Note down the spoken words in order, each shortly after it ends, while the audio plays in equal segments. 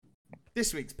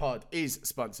This week's pod is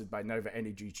sponsored by Nova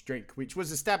Energy Drink, which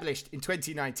was established in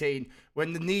 2019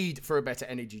 when the need for a better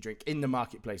energy drink in the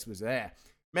marketplace was there.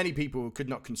 Many people who could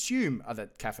not consume other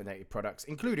caffeinated products,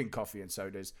 including coffee and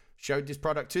sodas, showed this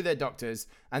product to their doctors,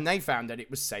 and they found that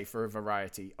it was safe for a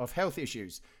variety of health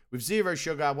issues. With 0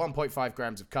 sugar, 1.5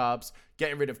 grams of carbs,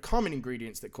 getting rid of common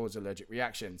ingredients that cause allergic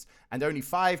reactions, and only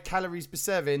 5 calories per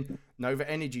serving,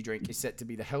 Nova Energy Drink is set to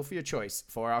be the healthier choice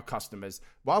for our customers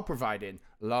while providing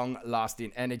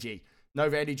long-lasting energy.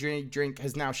 Nova Energy Drink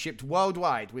has now shipped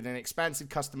worldwide with an expansive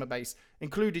customer base,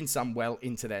 including some well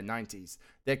into their 90s.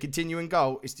 Their continuing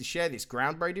goal is to share this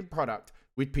groundbreaking product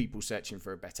with people searching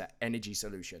for a better energy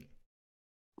solution.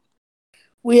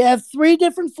 We have 3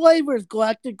 different flavors: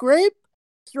 Galactic Grape,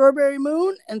 Strawberry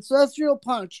Moon, and Celestial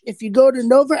Punch. If you go to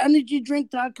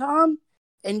NovaEnergyDrink.com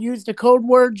and use the code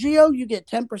word GEO, you get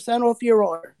 10% off your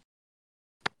order.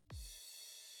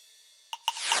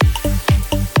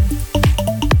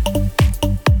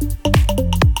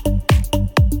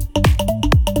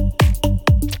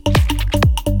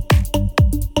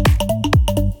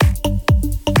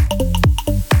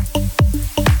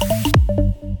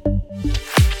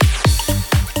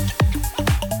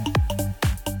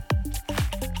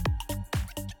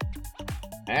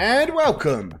 And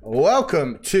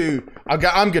welcome to, I'm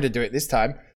going to do it this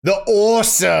time, the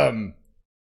awesome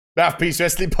Mouthpiece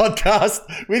Wrestling Podcast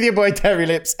with your boy Terry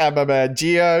Lips and my man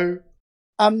Gio.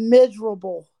 I'm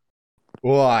miserable.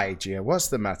 Why, Gio? What's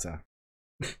the matter?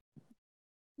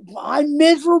 I'm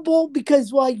miserable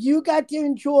because while you got to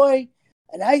enjoy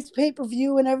a nice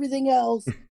pay-per-view and everything else,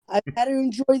 I got to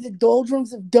enjoy the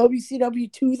doldrums of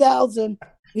WCW 2000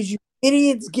 because you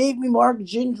idiots gave me Mark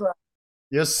Jindrak.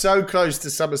 You're so close to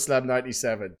SummerSlam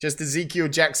 97. Just Ezekiel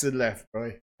Jackson left,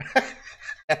 boy.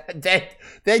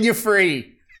 then you're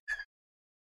free.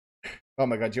 Oh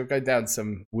my God, you'll go down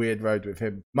some weird road with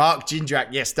him. Mark Jindrak,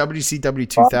 yes, WCW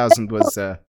 2000 was...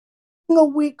 A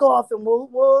week off, and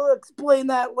we'll explain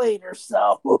that later,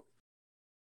 so...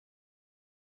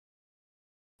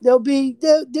 We'll be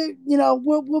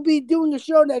doing a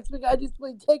show next week. I just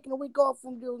been taking a week off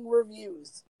from doing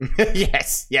reviews.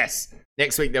 yes.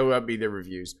 Next week there won't be the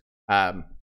reviews.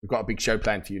 We've got a big show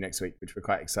planned for you next week, which we're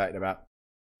quite excited about.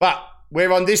 But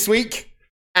we're on this week,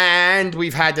 and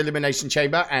we've had Elimination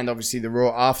Chamber, and obviously the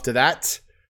Raw after that.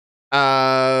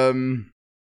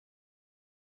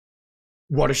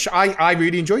 What a show! I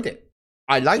really enjoyed it.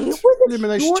 I liked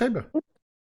Elimination Chamber.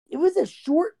 It was a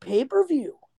short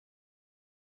pay-per-view.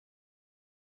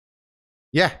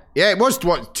 Yeah, it was,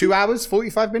 2 hours,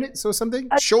 45 minutes or something?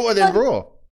 Shorter than Raw.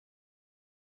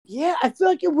 Yeah, I feel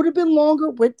like it would have been longer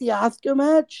with the Asuka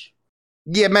match.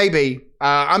 Yeah, maybe.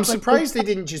 I'm surprised they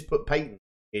didn't just put Peyton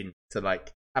in to,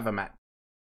 have a match.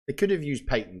 They could have used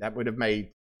Peyton. That would have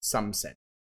made some sense,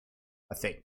 I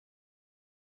think.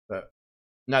 But,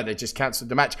 no, they just cancelled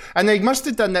the match. And they must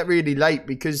have done that really late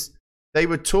because they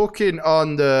were talking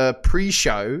on the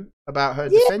pre-show about her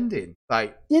defending.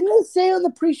 Didn't they say on the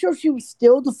pre-show she was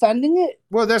still defending it?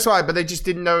 Well, that's right, but they just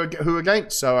didn't know who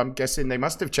against, so I'm guessing they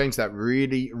must have changed that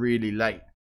really, really late.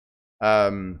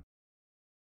 And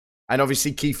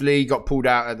obviously Keith Lee got pulled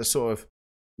out at the sort of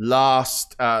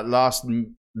last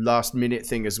minute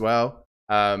thing as well.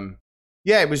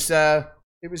 It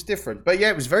was different, but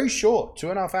yeah, it was very short,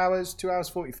 2.5 hours, 2 hours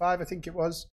 45, I think it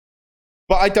was.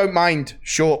 But I don't mind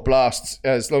short blasts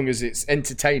as long as it's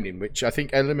entertaining, which I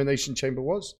think Elimination Chamber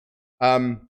was.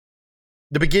 The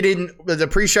beginning, the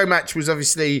pre-show match was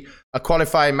obviously a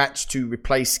qualifying match to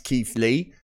replace Keith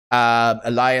Lee,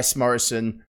 Elias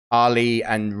Morrison, Ali,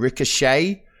 and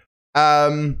Ricochet.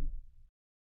 I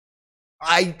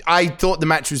thought the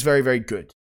match was very, very good,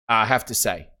 I have to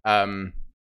say.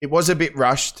 It was a bit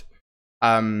rushed.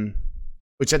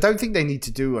 Which I don't think they need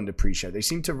to do on the pre-show. They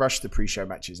seem to rush the pre-show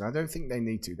matches. And I don't think they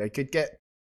need to. They could get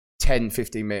 10,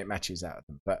 15-minute matches out of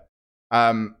them. But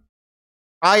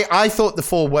I thought the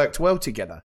 4 worked well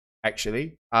together,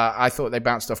 actually. I thought they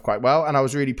bounced off quite well. And I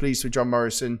was really pleased with John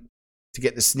Morrison to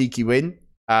get the sneaky win.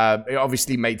 It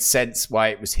obviously made sense why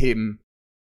it was him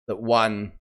that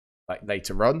won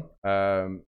later on.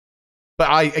 But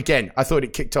I thought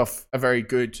it kicked off a very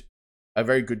good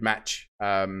match.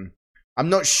 I'm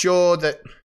not sure that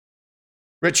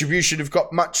Retribution have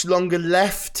got much longer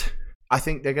left. I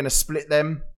think they're going to split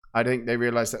them. I think they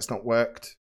realize that's not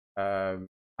worked. I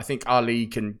think Ali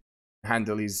can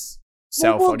handle his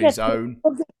self on his own.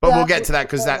 But we'll get to that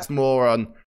because that's more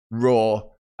on Raw.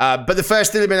 But the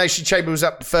first Elimination Chamber was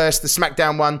up first. The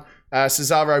SmackDown one.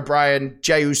 Cesaro, Bryan,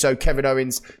 Jey Uso, Kevin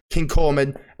Owens, King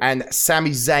Corbin, and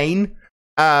Sami Zayn.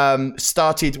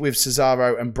 Started with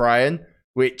Cesaro and Bryan.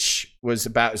 which was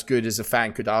about as good as a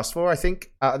fan could ask for, I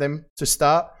think, out of them to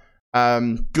start.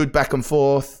 Good back and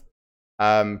forth.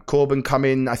 Corbin come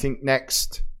in, I think,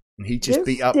 next, and he just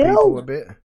beat up people a bit.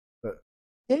 But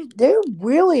they're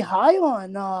really high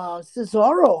on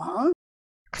Cesaro, huh?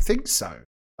 I think so.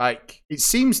 Like, it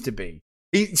seems to be.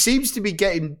 He seems to be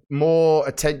getting more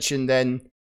attention than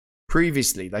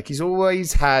previously. Like, he's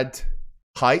always had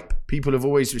hype. People have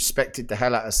always respected the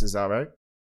hell out of Cesaro.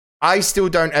 I still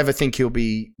don't ever think he'll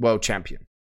be world champion.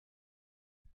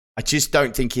 I just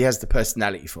don't think he has the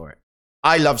personality for it.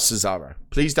 I love Cesaro.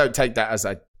 Please don't take that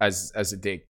as a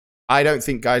dig. I don't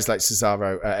think guys like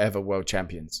Cesaro are ever world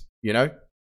champions. You know?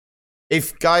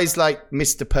 If guys like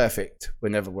Mr. Perfect were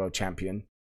never world champion,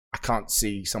 I can't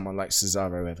see someone like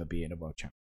Cesaro ever being a world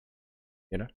champion.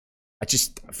 You know?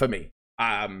 For me.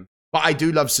 But I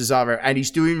do love Cesaro, and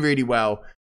he's doing really well.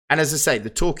 And as I say, the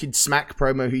Talking Smack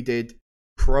promo he did,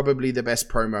 probably the best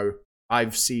promo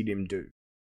I've seen him do.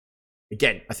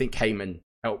 Again, I think Heyman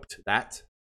helped that.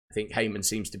 I think Heyman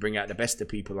seems to bring out the best of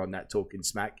people on that Talking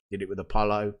Smack. Did it with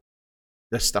Apollo.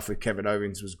 The stuff with Kevin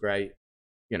Owens was great.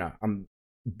 You know,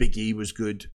 Big E was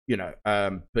good. You know,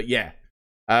 but yeah.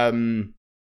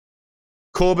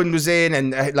 Corbin was in,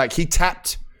 and like he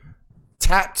tapped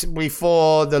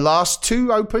before the last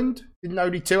two opened. Didn't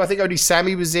only two. I think only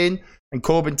Sammy was in, and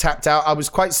Corbin tapped out. I was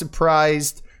quite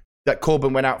surprised that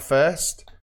Corbin went out first.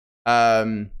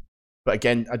 But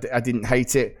again, I didn't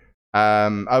hate it.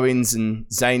 Owens and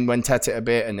Zayn went at it a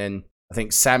bit, and then I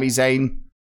think Sami Zayn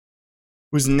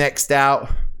was next out.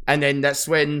 And then that's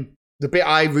when the bit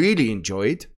I really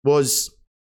enjoyed was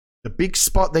the big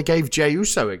spot they gave Jey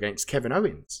Uso against Kevin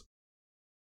Owens.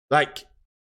 Like,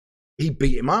 he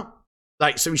beat him up.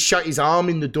 Like, so he shut his arm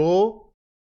in the door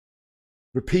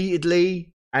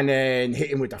repeatedly and then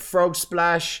hit him with a frog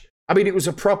splash. I mean, it was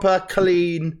a proper,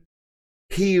 clean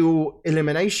heel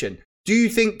elimination. Do you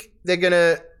think they're going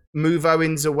to move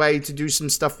Owens away to do some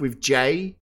stuff with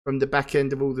Jey from the back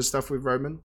end of all the stuff with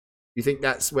Roman? You think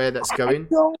that's where that's going?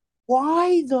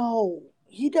 Why, though?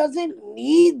 He doesn't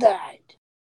need that.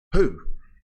 Who?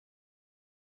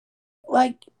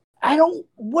 Like,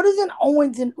 what is an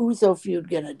Owens and Uso feud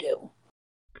going to do?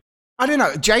 I don't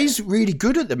know. Jay's really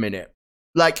good at the minute.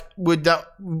 Like, with that,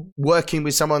 working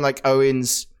with someone like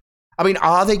Owens. I mean,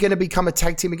 are they going to become a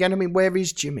tag team again? I mean, where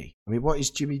is Jimmy? I mean, what is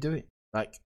Jimmy doing?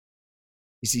 Like,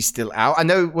 is he still out? I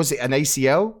know, was it an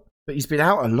ACL? But he's been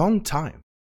out a long time.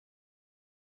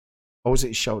 Or was it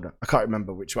his shoulder? I can't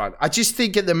remember which one. I just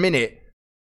think at the minute,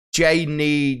 Jay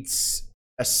needs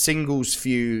a singles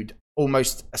feud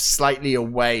almost slightly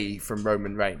away from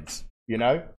Roman Reigns, you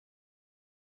know?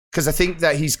 Because I think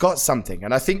that he's got something.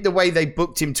 And I think the way they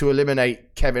booked him to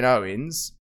eliminate Kevin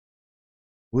Owens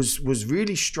was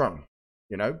really strong,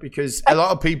 you know? Because a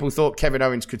lot of people thought Kevin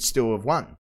Owens could still have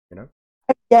won, you know?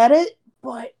 I get it,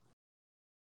 but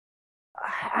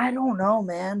I don't know,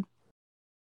 man.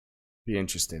 Be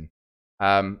interesting.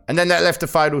 And then that left the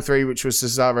final three, which was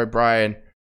Cesaro, Bryan,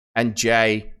 and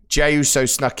Jey. Jey Uso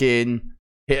snuck in,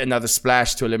 hit another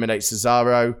splash to eliminate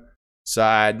Cesaro. So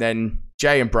and then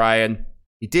Jey and Bryan.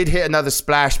 He did hit another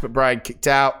splash, but Bryan kicked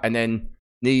out. And then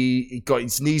he got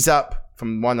his knees up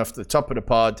from one off the top of the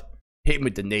pod. Hit him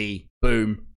with the knee.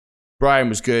 Boom. Bryan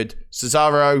was good.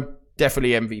 Cesaro,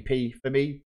 definitely MVP for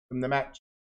me from the match.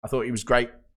 I thought he was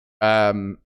great.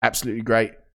 Absolutely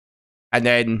great. And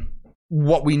then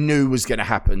what we knew was going to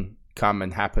happen,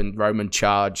 happened. Roman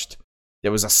charged.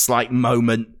 There was a slight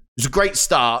moment. It was a great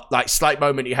start. Like, slight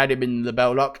moment. He had him in the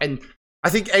bell lock. And I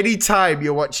think any time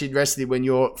you're watching wrestling when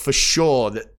you're for sure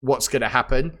that what's going to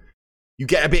happen, you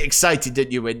get a bit excited,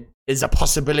 don't you? When there's a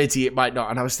possibility it might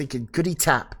not. And I was thinking, could he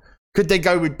tap? Could they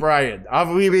go with Bryan? Have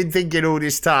we been thinking all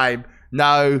this time?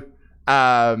 No.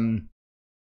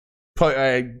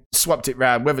 Swapped it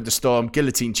round, weathered the storm,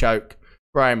 guillotine choke.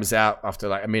 Bryan was out after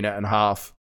like a minute and a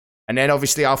half. And then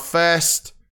obviously our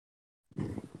first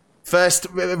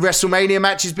WrestleMania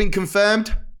match has been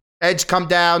confirmed. Edge come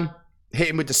down, hit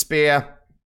him with the spear.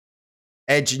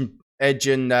 Edge and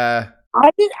I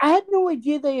had no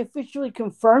idea they officially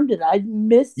confirmed it. I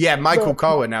missed. Yeah, Michael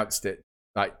Cole announced it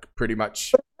like pretty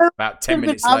much about 10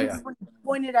 minutes later.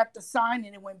 Pointed at the sign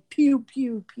and it went pew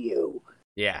pew pew.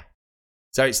 Yeah.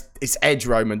 So it's Edge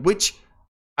Roman, which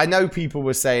I know people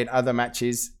were saying other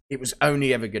matches, it was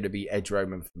only ever going to be Edge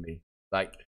Roman for me.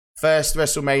 Like, first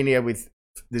WrestleMania with,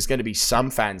 there's going to be some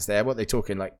fans there. What, they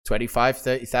talking like 25,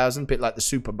 30,000? Bit like the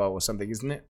Super Bowl or something,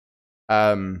 isn't it?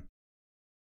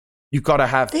 You've got to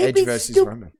have Edge versus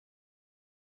Roman.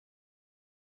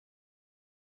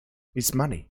 It's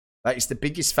money. Like, it's the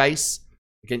biggest face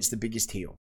against the biggest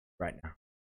heel right now.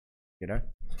 You know?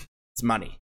 It's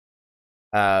money.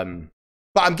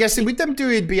 But I'm guessing with them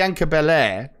doing Bianca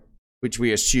Belair, which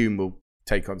we assume will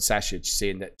take on Sasha,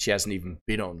 seeing that she hasn't even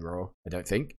been on Raw, I don't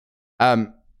think.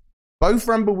 Both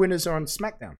Rumble winners are on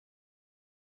SmackDown.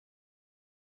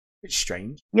 Bit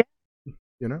strange. Yeah.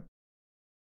 You know?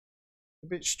 A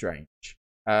bit strange.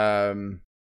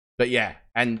 But yeah,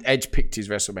 and Edge picked his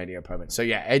WrestleMania opponent. So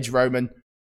yeah, Edge Roman.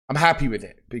 I'm happy with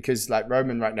it because like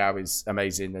Roman right now is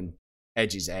amazing and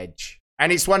Edge is Edge.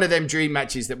 And it's one of them dream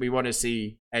matches that we want to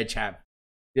see Edge have.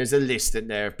 There's a list in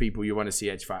there of people you want to see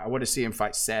Edge fight. I want to see him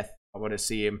fight Seth. I want to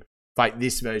see him fight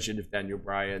this version of Daniel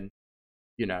Bryan.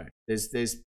 You know,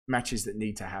 there's matches that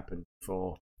need to happen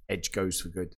before Edge goes for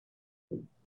good.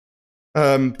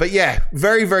 But yeah,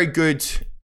 very, very good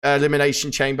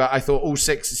Elimination Chamber. I thought all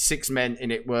six men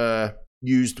in it were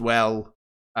used well.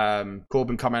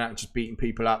 Corbin coming out and just beating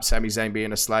people up. Sami Zayn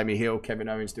being a slimy heel. Kevin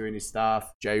Owens doing his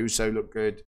stuff. Jey Uso looked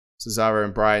good. Cesaro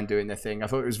and Bryan doing their thing. I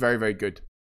thought it was very, very good.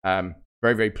 Very,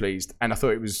 very pleased. And I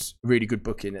thought it was really good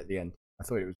booking at the end. I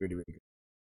thought it was really, really good.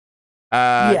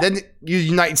 Then the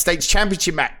United States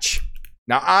Championship match.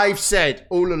 Now, I've said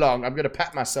all along, I'm going to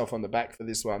pat myself on the back for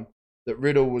this one, that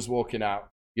Riddle was walking out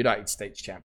United States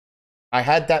champion. I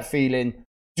had that feeling.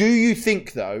 Do you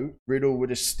think, though, Riddle would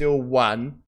have still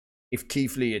won if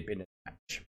Keith Lee had been in the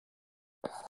match?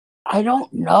 I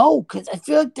don't know, because I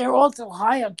feel like they're also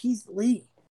high on Keith Lee.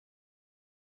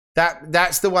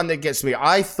 That's the one that gets me.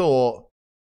 I thought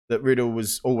that Riddle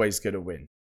was always going to win.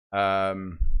 I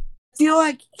feel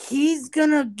like he's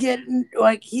gonna get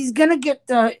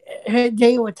the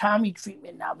Hideo Itami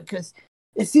treatment now because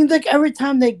it seems like every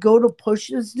time they go to push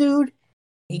this dude,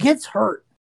 he gets hurt.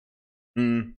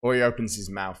 Or he opens his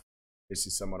mouth,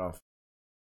 pisses someone off.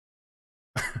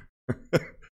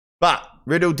 But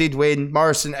Riddle did win.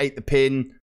 Morrison ate the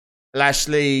pin.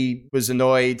 Lashley was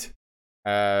annoyed.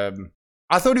 I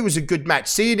thought it was a good match.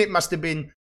 Seeing it must have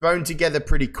been thrown together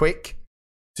pretty quick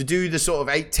to do the sort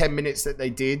of 8-10 minutes that they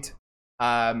did.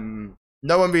 No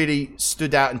one really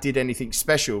stood out and did anything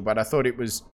special, but I thought it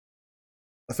was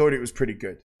pretty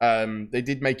good. They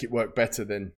did make it work better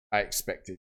than I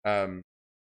expected.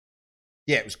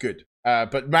 Yeah, it was good.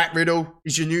 But Matt Riddle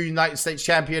is your new United States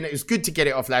champion. It was good to get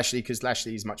it off Lashley because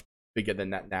Lashley is much bigger than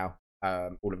that now,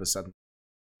 all of a sudden.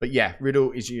 But yeah,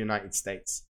 Riddle is your United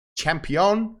States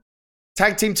champion.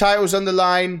 Tag team titles on the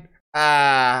line.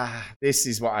 This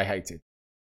is what I hated.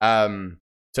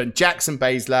 So Jackson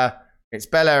Baszler, it's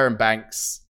Belair and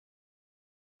Banks.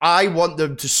 I want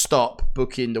them to stop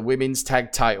booking the women's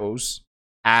tag titles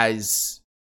as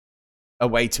a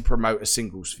way to promote a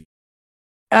singles feud.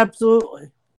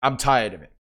 Absolutely. I'm tired of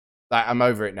it. Like, I'm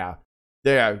over it now.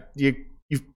 You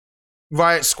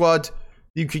Riot Squad,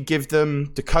 you could give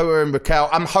them Dakota and Raquel.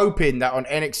 I'm hoping that on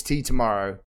NXT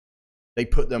tomorrow, they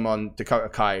put them on Dakota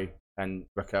Kai and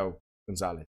Raquel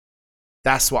Gonzalez.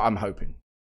 That's what I'm hoping.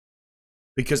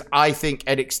 Because I think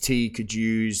NXT could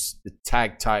use the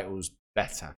tag titles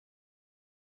better.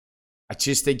 I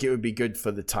just think it would be good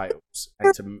for the titles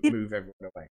and to move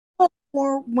everyone away.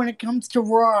 More when it comes to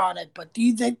Raw on it, but do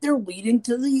you think they're leading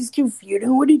to these two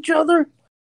feuding with each other?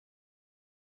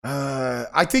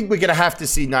 I think we're going to have to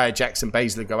see Nia Jax and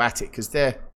Baszler go at it because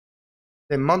they're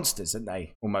monsters, aren't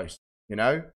they? Almost, you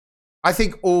know. I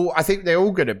think they're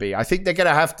all going to be. I think they're going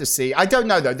to have to see. I don't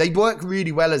know though. They work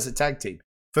really well as a tag team.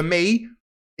 For me,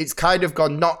 it's kind of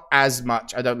gone not as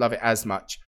much. I don't love it as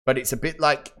much, but it's a bit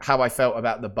like how I felt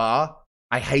about the Bar.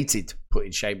 I hated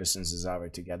putting Sheamus and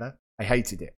Cesaro together. I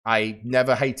hated it. I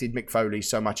never hated Mick Foley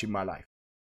so much in my life.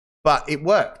 But it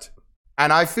worked.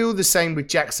 And I feel the same with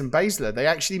Jackson Baszler. They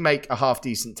actually make a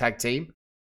half-decent tag team,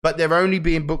 but they're only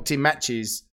being booked in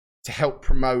matches to help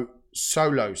promote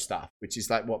solo stuff, which is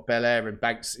like what Belair and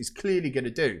Banks is clearly going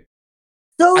to do.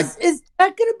 So is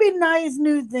that going to be Nia's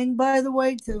new thing, by the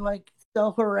way, to like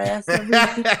self-harass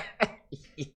everything?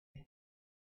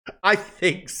 I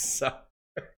think so.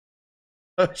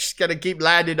 She's going to keep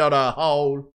landing on her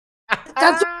hole.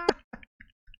 That's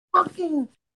fucking.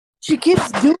 She keeps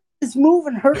doing this move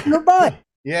and hurting her butt.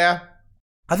 Yeah,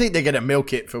 I think they're gonna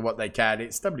milk it for what they can.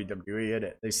 It's WWE, isn't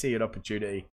it? They see an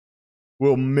opportunity,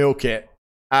 we'll milk it.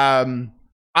 I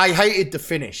hated the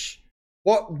finish.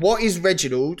 What is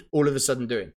Reginald all of a sudden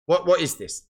doing? What is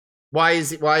this? Why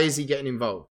is he getting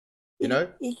involved? You know?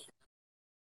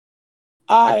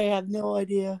 I have no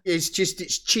idea. It's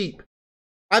cheap.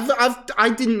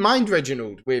 I didn't mind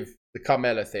Reginald with the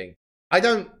Carmella thing. I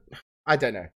don't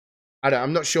know.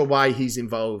 I'm not sure why he's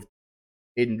involved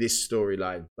in this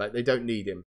storyline. Like, they don't need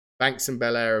him. Banks and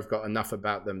Belair have got enough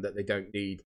about them that they don't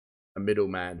need a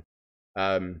middleman.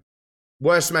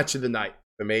 Worst match of the night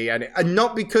for me, and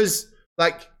not because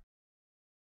like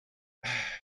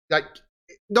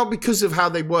not because of how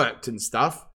they worked and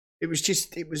stuff. It was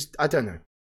I don't know.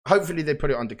 Hopefully they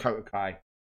put it on Dakota Kai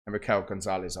and Raquel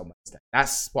Gonzalez on Wednesday.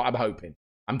 That's what I'm hoping.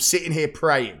 I'm sitting here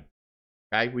praying.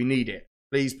 Okay, we need it.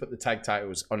 Please put the tag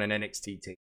titles on an NXT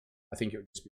team. I think it would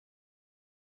just be.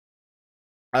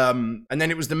 And then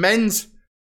it was the men's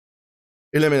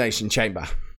Elimination Chamber.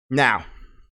 Now,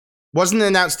 wasn't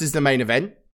announced as the main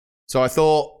event, so I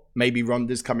thought maybe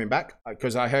Ronda's coming back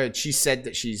because I heard she said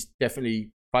that she's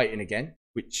definitely fighting again,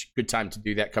 which good time to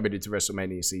do that coming into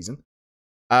WrestleMania season.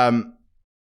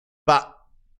 But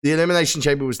the Elimination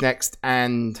Chamber was next,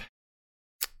 and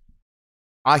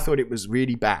I thought it was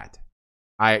really bad.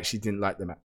 I actually didn't like the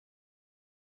match.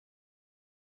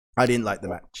 I didn't like the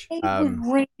match.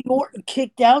 Randy Orton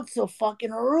kicked out so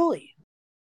fucking early.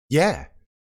 Yeah.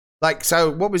 Like, so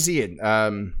what was he in?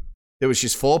 There was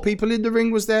just 4 people in the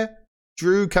ring, was there?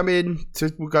 Drew come in to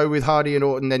go with Hardy and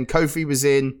Orton. Then Kofi was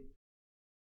in.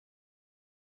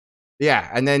 Yeah,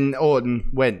 and then Orton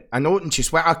went. And Orton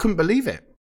just went. I couldn't believe it.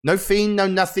 No Fiend, no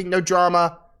nothing, no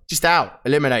drama. Just out.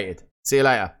 Eliminated. See you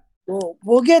later. Well,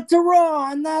 we'll get to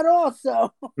Raw on that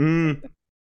also.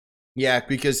 Yeah,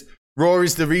 because Raw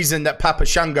is the reason that Papa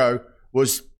Shango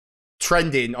was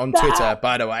trending on Twitter,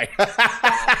 by the way.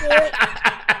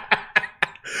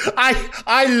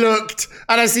 I looked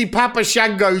and I see Papa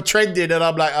Shango trending and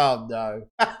I'm like, oh no.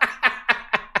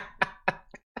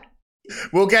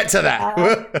 We'll get to that.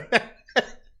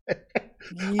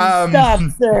 Stop,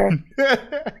 sir.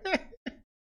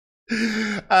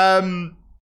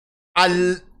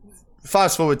 I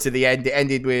fast forward to the end. It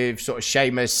ended with sort of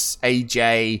Sheamus,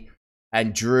 AJ,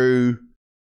 and Drew.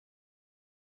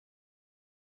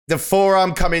 The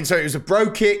forearm come in, so it was a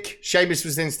bro kick. Sheamus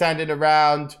was then standing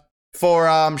around.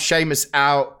 Forearm, Sheamus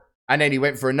out, and then he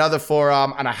went for another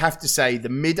forearm. And I have to say, the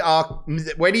mid-arc,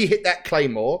 when he hit that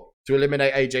Claymore to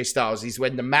eliminate AJ Styles, is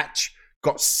when the match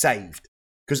got saved.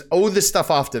 Because all the stuff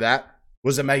after that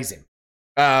was amazing.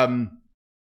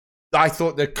 I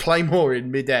thought the Claymore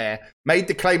in midair made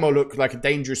the Claymore look like a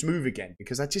dangerous move again.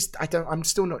 Because I'm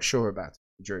still not sure about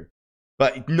Drew.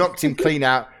 But it knocked him clean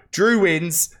out. Drew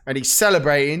wins, and he's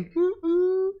celebrating.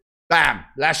 Bam!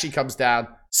 Lashley comes down,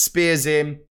 spears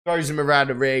him, throws him around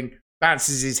the ring,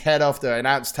 bounces his head off the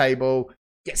announce table,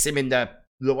 gets him in the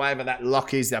whatever that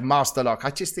lock is, the master lock.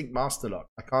 I just think master lock.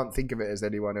 I can't think of it as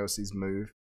anyone else's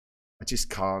move. I just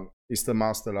can't. It's the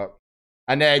master lock.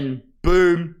 And then,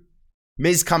 boom,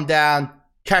 Miz come down,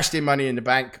 cashed in Money in the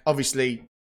Bank. Obviously,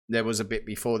 there was a bit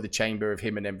before the chamber of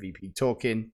him and MVP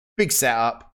talking. Big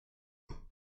setup.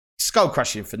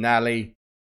 Skull-crushing finale.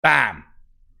 Bam.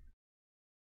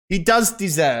 He does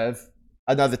deserve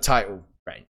another title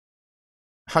reign.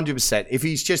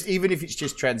 100%. Even if it's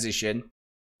just transition,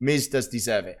 Miz does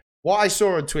deserve it. What I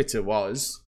saw on Twitter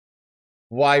was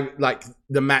why, like,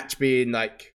 the match being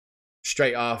like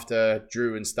straight after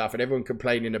Drew and stuff, and everyone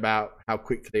complaining about how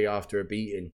quickly after a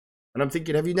beating. And I'm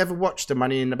thinking, have you never watched the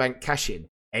Money in the Bank cash-in?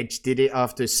 Edge did it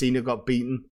after Cena got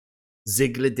beaten.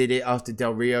 Ziggler did it after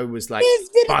Del Rio was like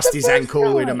bust his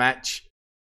ankle in a match.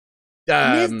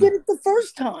 Miz did it the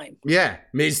first time. Yeah,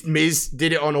 Miz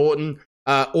did it on Orton.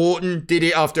 Orton did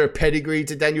it after a pedigree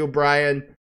to Daniel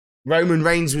Bryan. Roman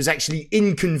Reigns was actually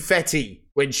in confetti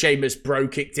when Sheamus bro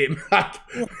kicked him,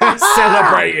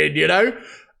 celebrating, you know.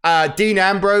 Dean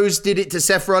Ambrose did it to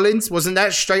Seth Rollins. Wasn't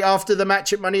that straight after the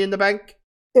match at Money in the Bank?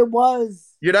 It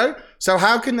was. You know? So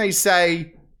how can they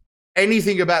say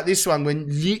anything about this one when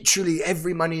literally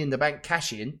every Money in the Bank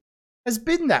cash-in has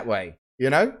been that way? You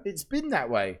know? It's been that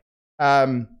way.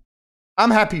 I'm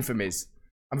happy for Miz.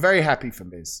 I'm very happy for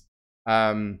Miz.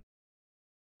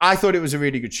 I thought it was a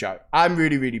really good show. I'm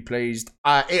really, really pleased.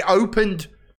 It opened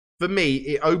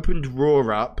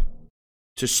Raw up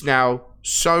to now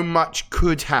so much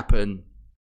could happen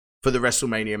for the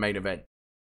WrestleMania main event.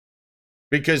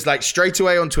 Because like straight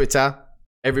away on Twitter,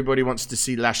 everybody wants to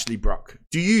see Lashley Brock.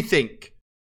 Do you think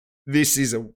this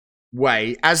is a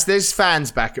way, as there's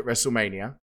fans back at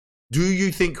WrestleMania, do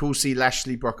you think we'll see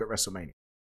Lashley Brock at WrestleMania?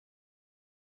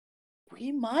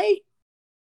 We might.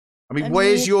 I mean,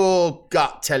 where's your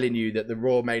gut telling you that the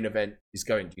Raw main event is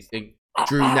going? Do you think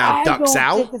Drew now ducks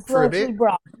out for a bit?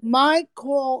 Brock. My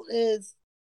call is,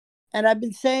 and I've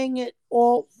been saying it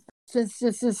all since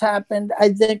this has happened, I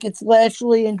think it's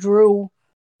Lashley and Drew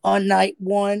on night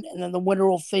 1, and then the winner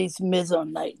will face Miz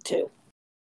on night 2.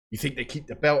 You think they keep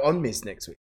the belt on Miz next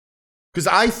week? Because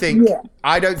I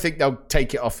don't think they'll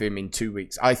take it off him in 2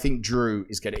 weeks. I think Drew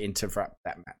is going to interrupt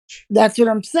that match. That's what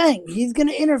I'm saying. He's going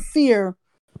to interfere.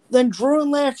 Then Drew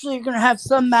and Lashley are going to have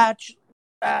some match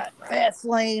at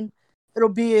Fastlane. It'll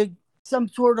be some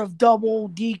sort of double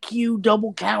DQ,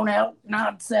 double count out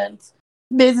nonsense.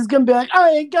 Miz is gonna be like, I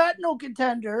ain't got no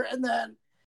contender, and then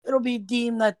it'll be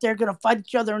deemed that they're gonna fight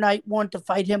each other night 1 to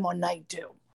fight him on night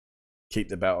 2. Keep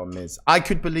the belt on Miz. I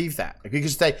could believe that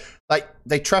because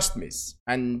they trust Miz,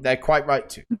 and they're quite right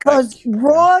to. Because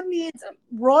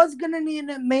Raw's gonna need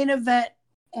a main event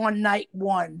on night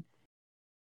 1.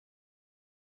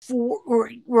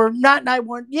 Or not night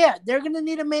 1. Yeah, they're gonna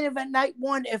need a main event night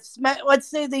 1. If let's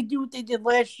say they do what they did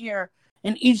last year,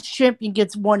 and each champion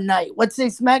gets one night. Let's say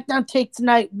SmackDown takes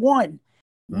night 1.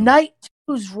 Night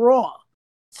 2's Raw.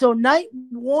 So night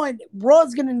 1,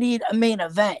 Raw's gonna need a main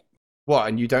event. What?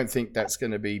 And you don't think that's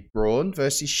gonna be Braun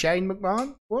versus Shane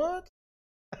McMahon? What?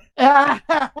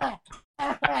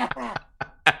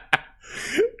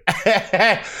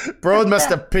 Braun must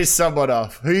have pissed someone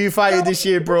off. Who you fighting this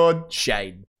year, Braun?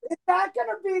 Shane. Is that going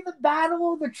to be the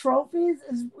battle of the trophies?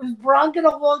 Is Braun going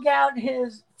to lug out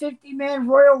his 50-man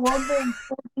Royal Rumble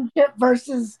championship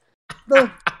versus the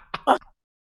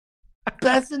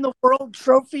best in the world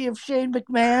trophy of Shane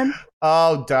McMahon?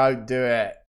 Oh, don't do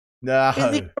it. No. Is he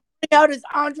going to bring out his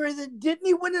Andre the... Didn't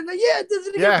he win it? Yeah,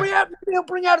 doesn't he he'll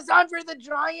bring out his Andre the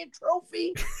Giant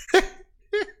trophy?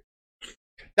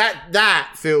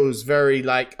 That feels very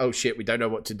like, oh shit, we don't know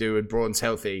what to do and Braun's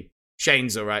healthy.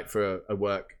 Shane's all right for a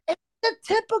work. It's the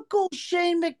typical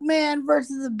Shane McMahon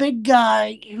versus a big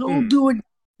guy who'll do it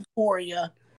for you.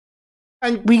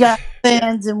 And we got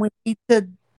fans, and we need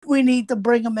to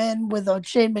bring them in with a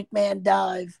Shane McMahon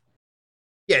dive.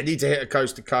 Yeah, need to hit a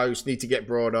coast to coast. Need to get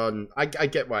Braun on. I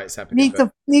get why it's happening.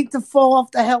 Need to fall off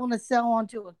the Hell in a Cell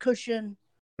onto a cushion.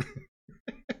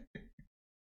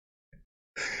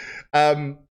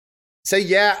 So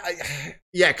yeah,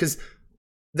 because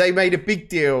they made a big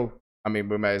deal. I mean,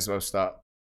 we may as well start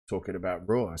talking about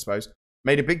Raw, I suppose.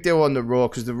 Made a big deal on the Raw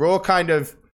because the Raw kind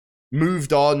of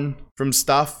moved on from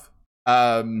stuff.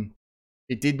 It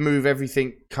did move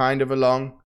everything kind of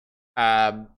along.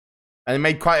 And they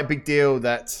made quite a big deal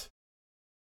that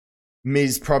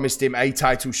Miz promised him a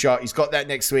title shot. He's got that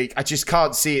next week. I just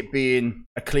can't see it being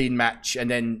a clean match. And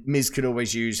then Miz can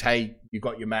always use, hey, you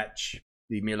got your match.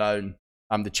 Leave me alone.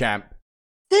 I'm the champ.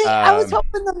 See, I was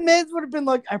hoping the Miz would have been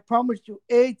like, I promised you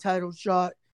a title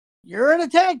shot. You're in a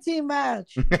tag team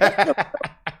match. I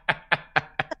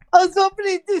was hoping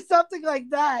he'd do something like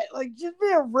that. Like, just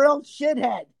be a real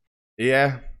shithead.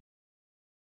 Yeah.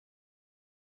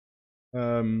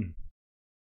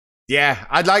 Yeah,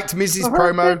 I liked Miz's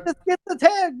promo. Let's get the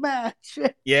tag match.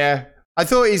 Yeah. I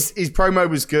thought his promo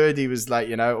was good. He was like,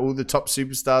 all the top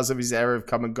superstars of his era have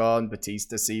come and gone.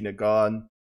 Batista, Cena gone.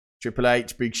 Triple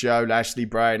H, Big Show, Lashley,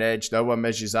 Bryan Edge. No one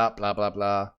measures up, blah, blah,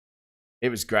 blah. It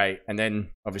was great. And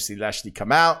then, obviously, Lashley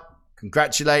come out,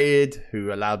 congratulated,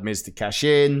 who allowed Miz to cash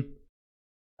in.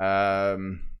 Yeah.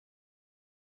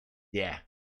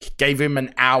 Gave him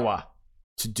an hour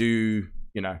to do,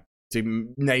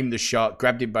 to name the shot.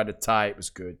 Grabbed him by the tie. It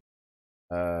was good.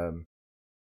 Yeah,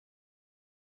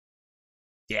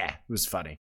 it was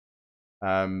funny.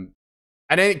 And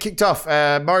then it kicked off.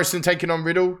 Morrison taking on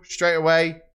Riddle straight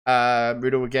away.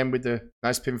 Riddle again with the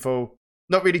nice pinfall.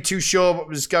 Not really too sure what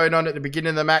was going on at the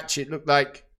beginning of the match. It looked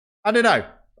like, I don't know.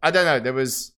 There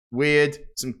was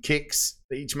some kicks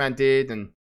that each man did,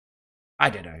 and I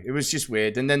don't know. It was just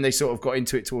weird. And then they sort of got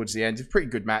into it towards the end. It's a pretty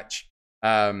good match.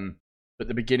 But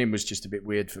the beginning was just a bit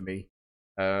weird for me.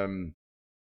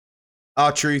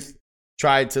 R-Truth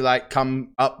tried to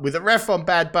come up with a ref on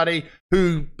Bad Bunny,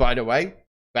 who, by the way,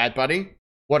 Bad Bunny,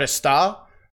 what a star.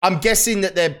 I'm guessing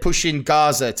that they're pushing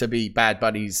Garza to be Bad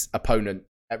Bunny's opponent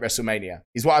at WrestleMania,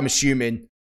 is what I'm assuming,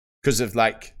 because of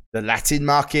the Latin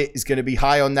market is going to be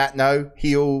high on that. No,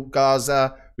 heel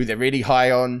Garza, who they're really high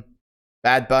on.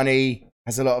 Bad Bunny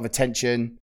has a lot of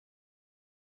attention.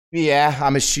 Yeah,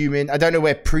 I'm assuming. I don't know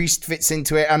where Priest fits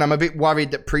into it, and I'm a bit worried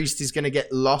that Priest is going to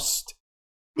get lost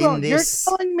in this.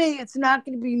 You're telling me it's not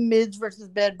going to be Miz versus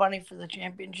Bad Bunny for the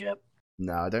championship?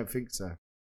 No, I don't think so.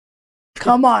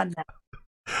 Come on now.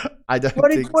 I don't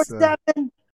think so. 24/7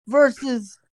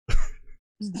 versus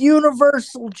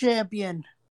Universal Champion.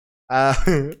 No.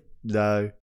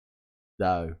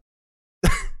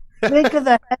 Think of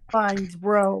the headlines,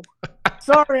 bro.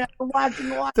 Sorry, I've been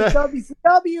watching a lot of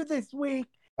WCW this week.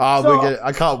 Oh,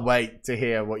 I can't wait to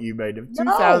hear what you made of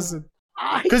 2000.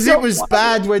 Because it was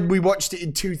bad when we watched it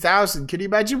in 2000. Can you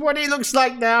imagine what it looks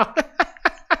like now?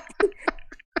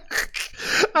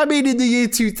 I mean, in the year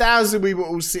 2000, we were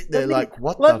all sitting there what the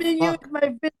fuck? Let me use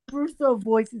my Vince Russo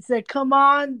voice and say, come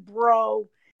on, bro.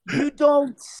 You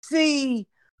don't see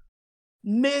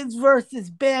Miz versus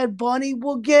Bad Bunny.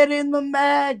 We'll get in the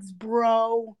mags,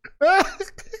 bro.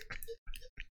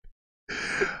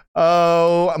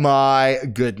 Oh, my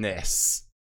goodness.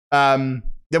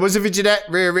 There was a Vigilette.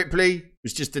 Rhea Ripley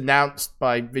was just announced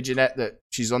by Vigilette that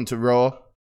she's on to Raw.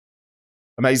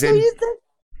 Amazing. So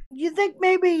you think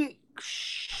maybe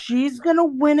she's gonna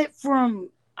win it from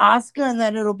Asuka, and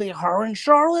then it'll be her and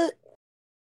Charlotte?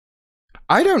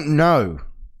 I don't know.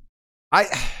 I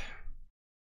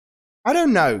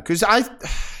don't know, because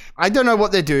I don't know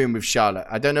what they're doing with Charlotte.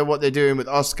 I don't know what they're doing with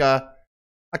Asuka.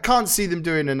 I can't see them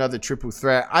doing another triple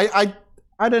threat. I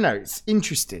don't know. It's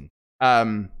interesting.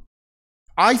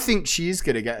 I think she is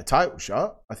going to get a title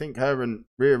shot. I think her and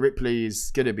Rhea Ripley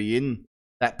is going to be in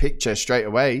that picture straight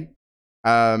away.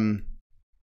 Yeah,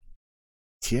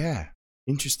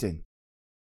 interesting.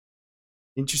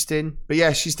 But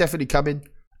yeah, she's definitely coming.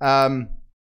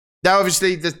 Now,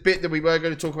 obviously, the bit that we were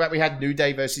going to talk about, we had New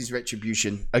Day versus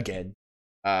Retribution again.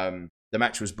 The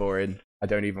match was boring. I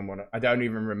don't even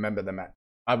remember the match.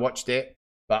 I watched it,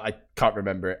 but I can't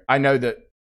remember it. I know that,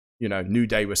 New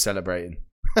Day was celebrating.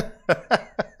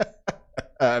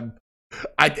 I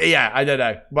don't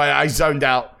know. I zoned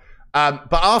out.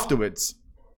 But afterwards,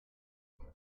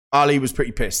 Ali was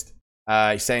pretty pissed.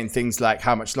 He's saying things like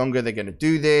how much longer they're going to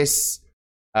do this,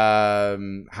 how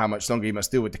much longer he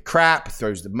must deal with the crap,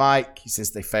 throws the mic. He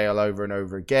says they fail over and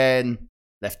over again,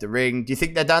 left the ring. Do you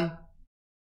think they're done?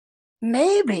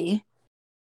 Maybe.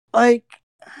 But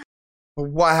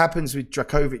what happens with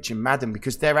Dracovic and Madden?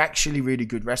 Because they're actually really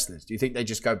good wrestlers. Do you think they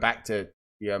just go back to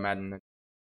Madden and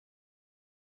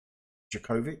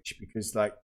Dracovic? Because,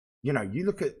 you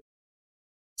look at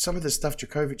some of the stuff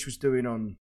Dracovic was doing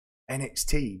on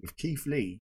NXT with Keith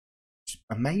Lee.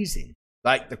 Amazing.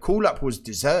 The call-up was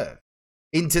deserved.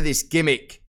 Into this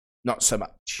gimmick, not so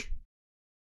much.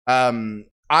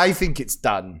 I think it's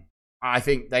done. I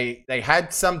think they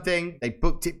had something. They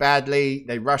booked it badly.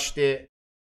 They rushed it.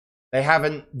 They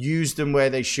haven't used them where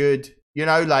they should.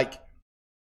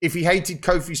 If he hated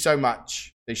Kofi so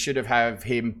much, they should have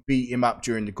him beat him up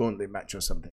during the gauntlet match or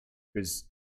something, because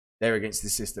they're against the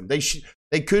system.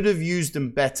 They could have used them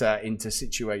better into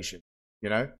situation,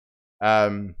 So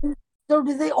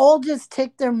do they all just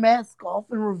take their mask off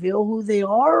and reveal who they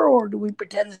are, or do we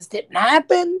pretend this didn't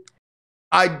happen?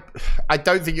 I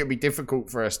don't think it would be difficult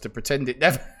for us to pretend it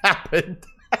never happened.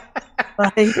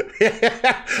 Right.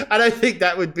 I don't think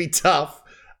that would be tough.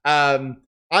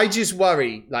 I just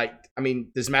worry,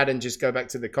 does Madden just go back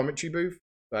to the commentary booth?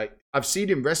 I've seen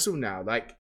him wrestle now.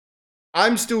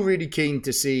 I'm still really keen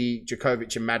to see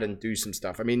Dracovic and Madden do some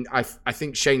stuff. I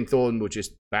think Shane Thorne will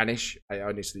just vanish. I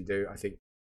honestly do. I think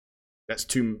that's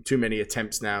too many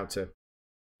attempts now to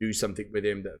do something with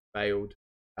him that failed.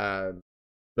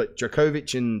 But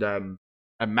Dracovic and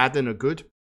Madden are good.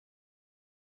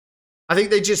 I think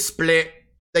they just split.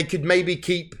 They could maybe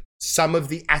keep some of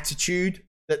the attitude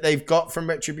that they've got from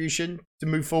Retribution to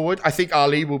move forward. I think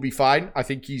Ali will be fine. I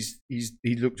think he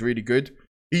looked really good.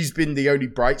 He's been the only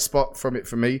bright spot from it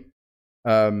for me.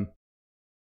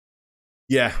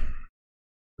 Yeah.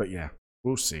 But yeah,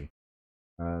 we'll see.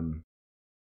 But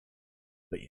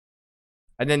yeah.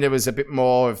 And then there was a bit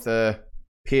more of the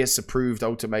Pierce approved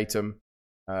ultimatum.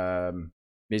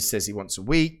 Miz says he wants a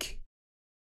week.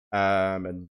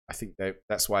 And I think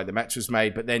that's why the match was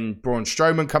made. But then Braun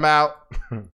Strowman come out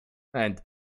and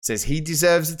says he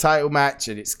deserves a title match.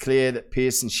 And it's clear that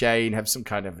Pierce and Shane have some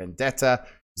kind of vendetta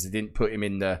because they didn't put him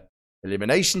in the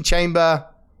Elimination Chamber.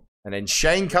 And then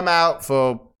Shane come out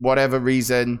for whatever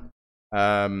reason.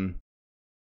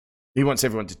 He wants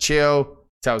everyone to chill.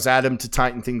 Tells Adam to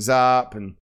tighten things up.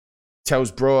 And tells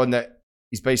Braun that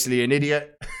he's basically an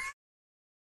idiot.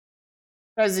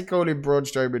 As he called him Braun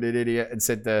Strowman an idiot, and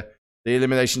said the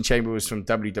Elimination Chamber was from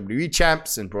WWE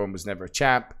champs and Braun was never a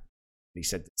champ. He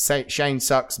said that Shane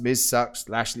sucks, Miz sucks,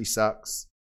 Lashley sucks,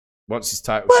 wants his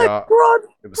title shot. Braun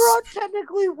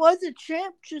technically was a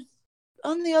champ, just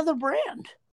on the other brand.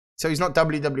 So he's not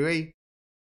WWE? Because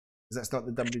that's not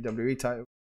the WWE title.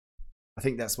 I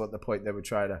think that's what the point they were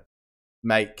trying to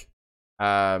make.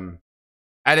 And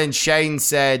then Shane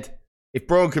said, if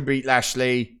Braun could beat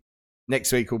Lashley,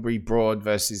 next week will be Braun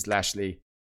versus Lashley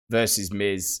versus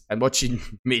Miz. And watching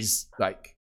Miz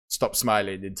stop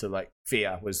smiling into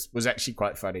fear was actually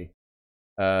quite funny.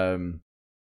 So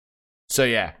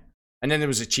yeah. And then there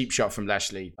was a cheap shot from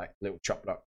Lashley, a little chop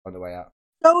block on the way out.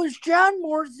 So is John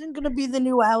Morrison going to be the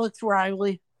new Alex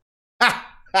Riley?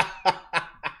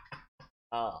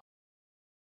 Oh.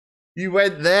 You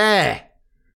went there.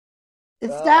 Is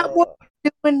that what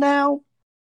we're doing now?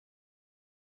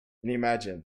 Can you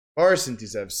imagine? Morrison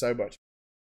deserves so much.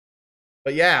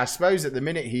 But yeah, I suppose at the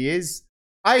minute he is.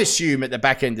 I assume at the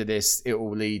back end of this, it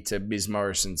will lead to Miz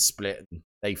Morrison split and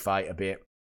they fight a bit,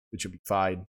 which will be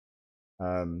fine.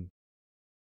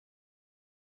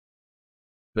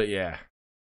 But yeah.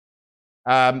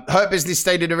 Hurt Business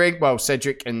stayed in the ring. Well,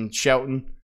 Cedric and Shelton,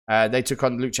 they took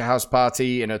on Lucha House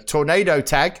Party in a tornado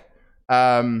tag.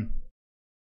 Was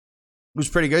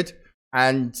pretty good.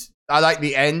 And I like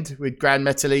the end with Grand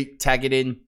Metalik tagging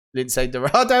in Lince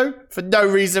Dorado for no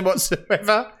reason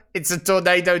whatsoever. It's a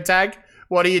tornado tag.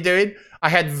 What are you doing? I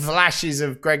had flashes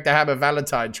of Greg the Hammer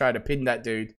Valentine trying to pin that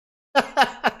dude.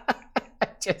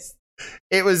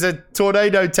 It was a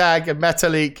tornado tag, and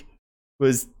Metalik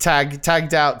was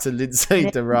tagged out to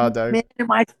Lince Dorado. Man,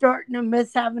 am I starting to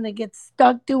miss having to get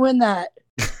stuck doing that?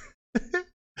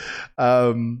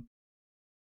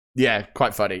 Yeah,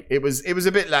 quite funny. It was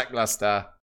a bit lackluster,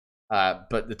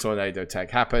 but the tornado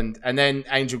tag happened, and then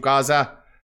Angel Garza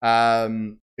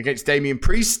against Damian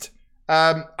Priest.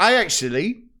 I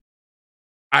actually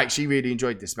really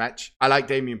enjoyed this match. I like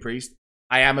Damian Priest.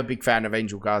 I am a big fan of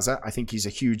Angel Garza. I think he's a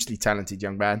hugely talented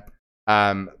young man.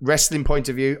 Wrestling point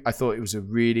of view, I thought it was a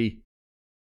really,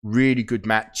 really good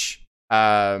match.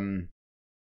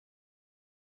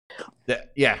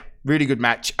 Really good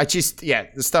match.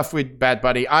 The stuff with Bad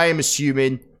Bunny, I am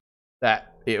assuming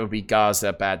that it'll be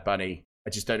Garza, Bad Bunny. I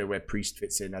just don't know where Priest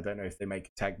fits in. I don't know if they make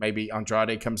a tag. Maybe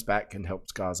Andrade comes back and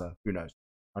helps Garza. Who knows?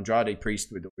 Andrade Priest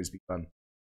would always be fun.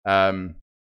 And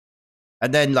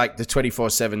then like the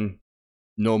 24/7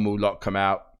 normal lot come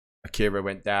out. Akira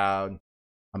went down.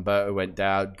 Humberto went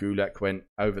down. Gulak went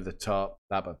over the top.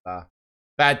 Blah, blah, blah.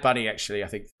 Bad Bunny actually, I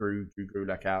think, threw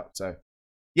Gulak out. So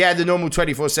yeah, the normal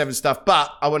 24/7 stuff.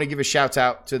 But I want to give a shout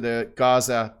out to the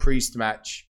Garza Priest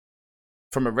match.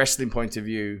 From a wrestling point of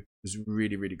view, it was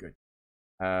really, really good.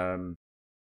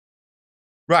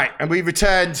 Right, and we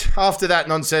returned after that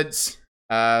nonsense.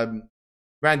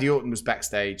 Randy Orton was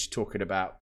backstage talking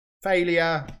about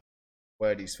failure,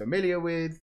 word he's familiar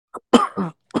with.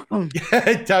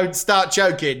 Don't start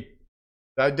choking.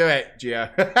 Don't do it, Gio.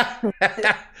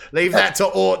 Leave that to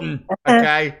Orton,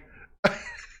 okay?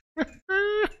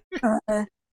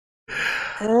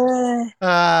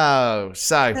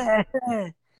 So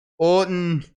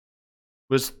Orton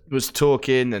was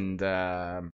talking, and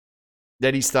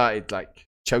then he started like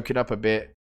choking up a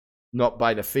bit, not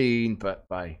by the Fiend, but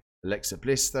by Alexa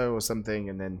Bliss though, or something,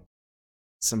 and then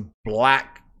some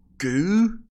black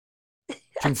goo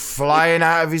came flying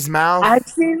out of his mouth. I've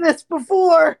seen this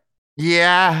before.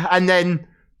 Yeah, and then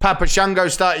Papa Shango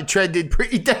started trending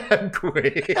pretty damn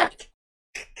quick.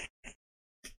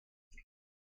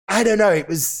 I don't know. It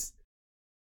was,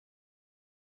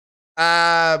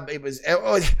 although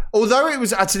it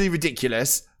was utterly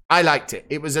ridiculous, I liked it.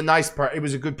 It was a nice, it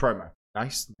was a good promo.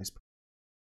 Nice.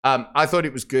 I thought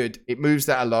it was good. It moves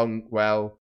that along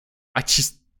well.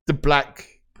 The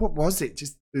black, what was it?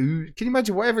 Just, can you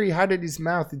imagine whatever he had in his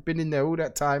mouth? He'd been in there all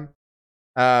that time.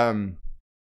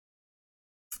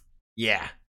 Yeah.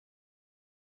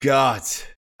 God.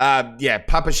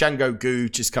 Papa Shango goo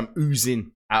just come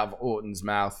oozing out of Orton's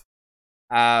mouth.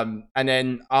 And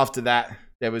then after that,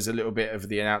 there was a little bit of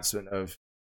the announcement of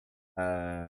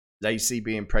Lacey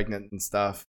being pregnant and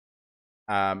stuff.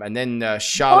 And then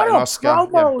Charlotte and Oscar. What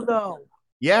a promo, though.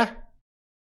 Yeah.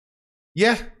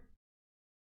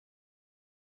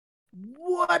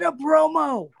 What a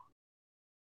promo.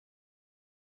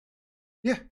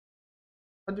 Yeah.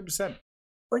 100%.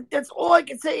 Like, that's all I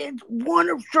can say. It's one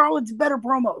of Charlotte's better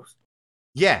promos.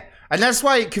 Yeah. And that's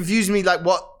why it confused me, like,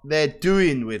 what they're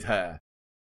doing with her.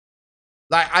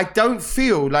 Like, I don't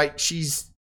feel like she's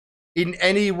in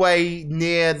any way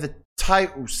near the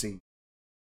title scene.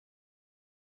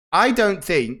 I don't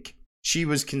think she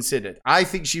was considered. I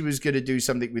think she was going to do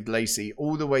something with Lacey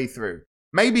all the way through.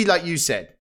 Maybe, like you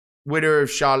said, winner of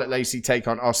Charlotte Lacey take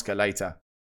on Oscar later.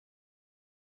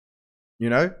 You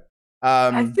know?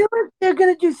 I feel like they're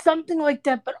going to do something like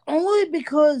that, but only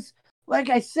because, like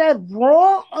I said,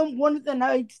 Raw on one of the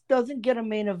nights doesn't get a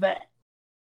main event.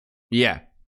 Yeah.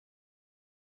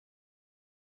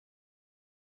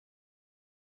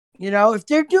 You know, if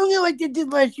they're doing it like they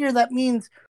did last year, that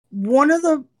means one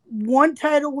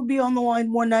title will be on the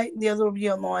line one night and the other will be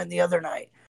on the line the other night.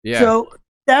 Yeah. So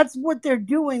that's what they're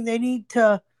doing. They need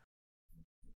to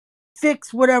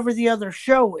fix whatever the other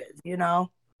show is, you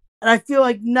know? And I feel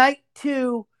like night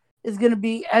 2 is going to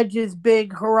be Edge's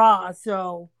big hurrah.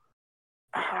 So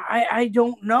I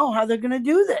don't know how they're going to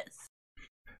do this.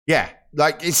 Yeah.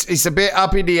 Like it's a bit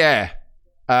up in the air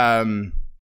at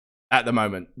the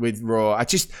moment with Raw.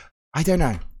 I don't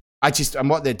know. And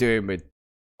what they're doing with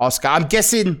Oscar. I'm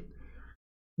guessing,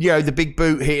 the big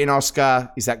boot hitting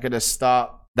Oscar. Is that going to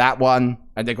start that one?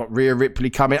 And they got Rhea Ripley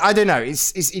coming. I don't know.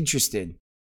 It's interesting.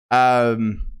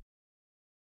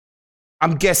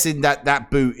 I'm guessing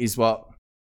that boot is what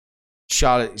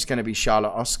Charlotte is going to be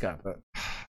Charlotte Oscar, but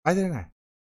I don't know.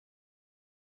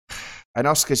 And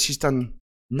Asuka, she's done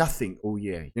nothing all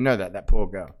year. You know that poor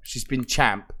girl. She's been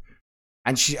champ.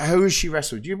 And who has she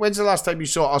wrestled? When's the last time you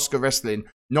saw Asuka wrestling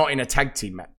not in a tag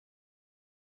team match?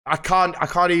 I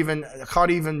can't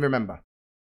even remember.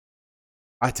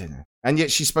 I don't know. And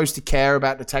yet she's supposed to care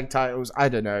about the tag titles. I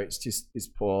don't know. It's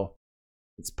poor.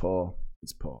 It's poor.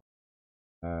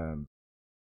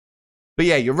 But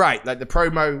yeah, you're right. Like the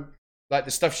promo, like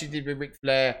the stuff she did with Ric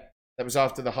Flair, that was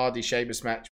after the Hardy Sheamus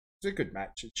match. It was a good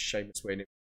match. It's Sheamus winning.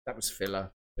 That was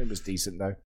filler. It was decent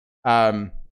though.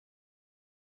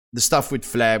 The stuff with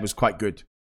Flair was quite good.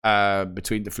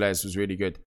 Between the Flairs was really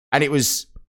good. And it was,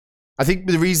 I think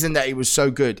the reason that it was so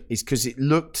good is because it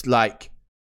looked like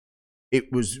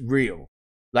it was real.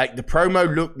 Like the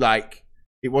promo looked like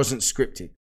it wasn't scripted.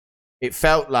 It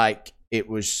felt like it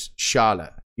was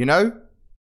Charlotte, you know?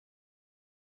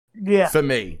 Yeah. For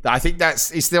me. I think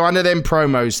it's one of them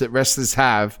promos that wrestlers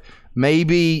have,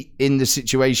 maybe in the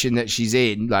situation that she's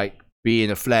in, like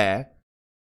being a Flair.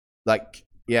 Like,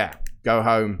 yeah, go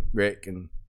home, Rick. And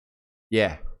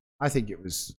yeah, I think it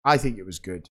was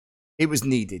good. It was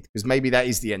needed because maybe that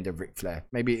is the end of Ric Flair.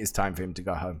 Maybe it is time for him to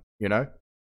go home, you know?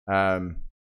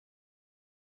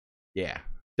 Yeah,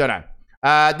 don't know.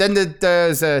 Then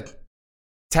there's a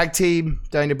tag team,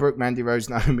 Dana Brooke, Mandy Rose,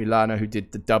 Naomi Lana, who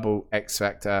did the double X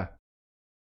Factor.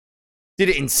 Did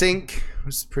it in sync. It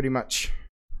was pretty much,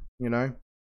 you know.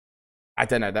 I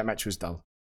don't know. That match was dull.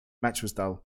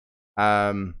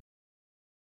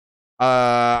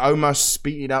 Omos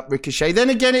beating up Ricochet. Then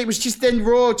again, it was just then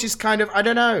Raw, just kind of, I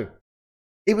don't know.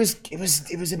 It was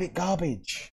a bit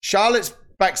garbage. Charlotte's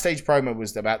backstage promo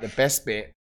was about the best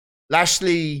bit.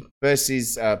 Lashley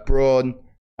versus Braun.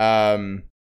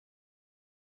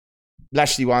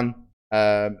 Lashley won.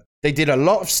 They did a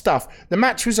lot of stuff. The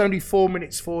match was only 4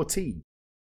 minutes 14.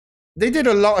 They did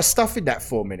a lot of stuff in that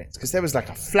 4 minutes because there was like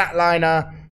a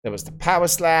flatliner. There was the power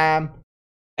slam,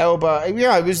 elbow.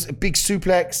 Yeah, it was a big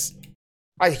suplex.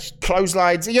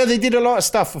 Clotheslines. Yeah, they did a lot of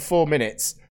stuff for 4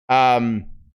 minutes. And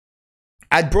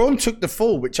Braun took the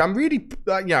fall, which I'm really,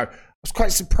 I was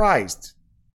quite surprised.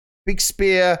 Big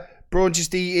spear, Braun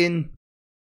just eating.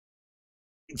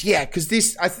 Yeah,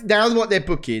 because now what they're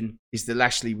booking is the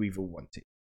Lashley we've all wanted.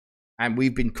 And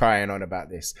we've been crying on about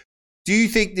this. Do you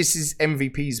think this is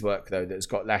MVP's work, though, that's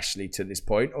got Lashley to this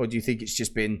point? Or do you think it's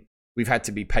just been, we've had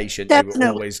to be patient, they were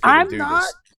always going to do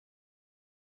this?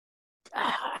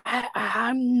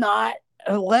 I'm not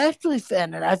a Lashley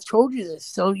fan, and I've told you this.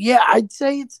 So, yeah, I'd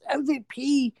say it's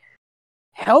MVP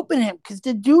helping him, because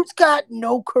the dude's got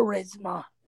no charisma.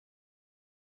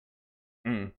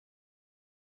 Mm.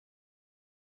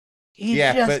 With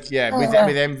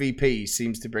MVP, he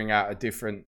seems to bring out a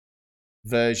different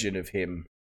version of him,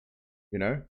 you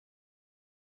know?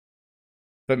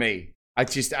 For me,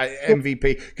 MVP,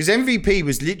 because MVP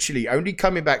was literally only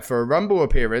coming back for a Rumble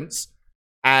appearance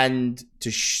and to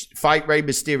fight Rey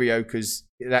Mysterio because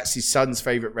that's his son's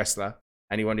favorite wrestler,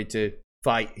 and he wanted to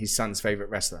fight his son's favorite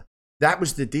wrestler. That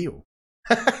was the deal.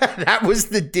 That was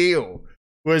the deal.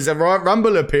 Was a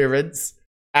Rumble appearance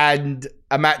and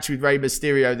a match with Rey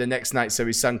Mysterio the next night so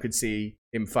his son could see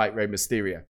him fight Rey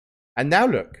Mysterio. And now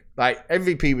look, like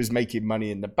MVP was making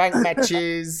money in the bank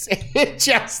matches.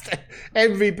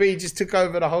 MVP just took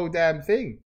over the whole damn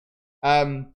thing.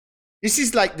 This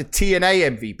is like the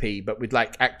TNA MVP, but with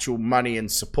like actual money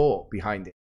and support behind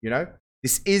it. You know,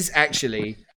 this is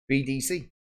actually BDC.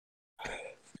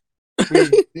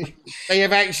 They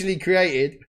have actually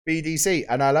created BDC,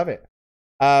 and I love it.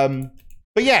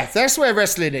 But yeah, that's where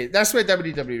wrestling is. That's where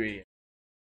WWE is.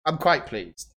 I'm quite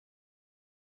pleased.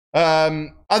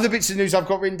 Other bits of news I've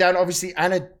got written down. Obviously,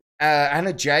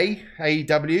 Anna Jay,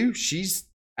 AEW, she's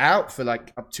out for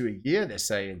like up to a year, they're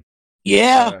saying.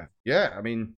 Yeah. Yeah, I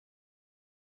mean,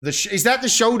 is that the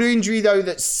shoulder injury, though,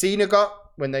 that Cena got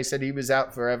when they said he was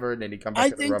out forever and then he come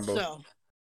back at the Rumble? I think so.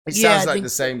 It sounds like the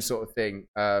same sort of thing.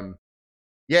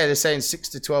 Yeah, they're saying 6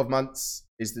 to 12 months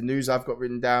is the news I've got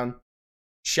written down.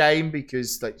 Shame,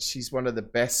 because like she's one of the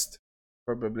best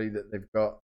probably that they've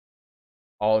got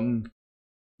on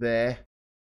there.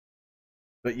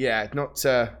 But yeah, not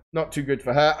too good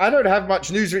for her. I don't have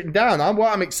much news written down.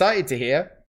 What I'm excited to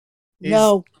hear is...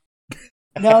 No.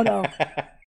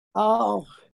 Oh,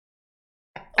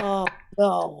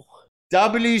 no.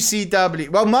 WCW.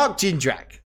 Well, Mark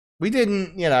Jindrak. We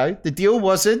didn't, the deal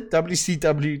wasn't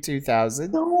WCW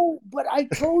 2000. No, but I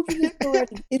told you this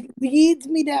already. It leads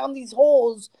me down these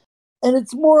holes, and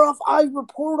it's more of I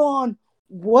report on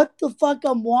what the fuck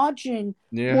I'm watching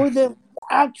more than the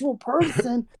actual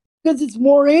person, because it's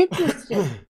more interesting.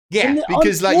 Yeah,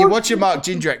 because like you watch a Mark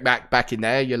Jindrak back in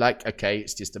there, you're like, okay,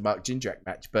 it's just a Mark Jindrak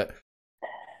match. But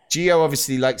Gio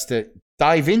obviously likes to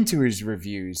dive into his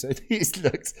reviews. It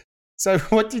looks. So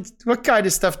what kind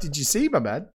of stuff did you see, my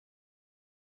man?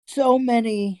 So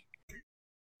many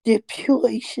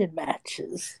stipulation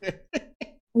matches.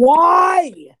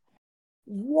 Why?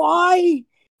 Why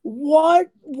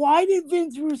did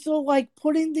Vince Russo like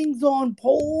putting things on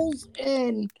poles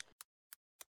and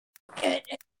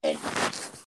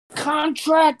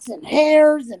contracts and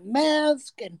hairs and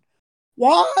masks and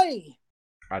why?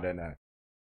 I don't know.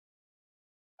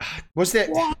 Was there?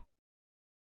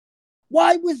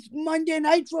 Why was Monday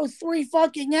Nitro 3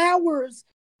 fucking hours?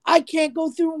 I can't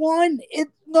go through one.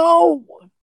 No.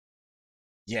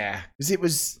 Yeah, because it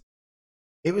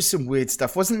was some weird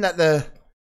stuff. Wasn't that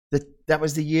that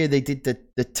was the year they did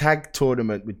the tag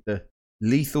tournament with the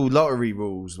lethal lottery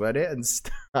rules, wasn't it? And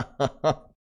stuff.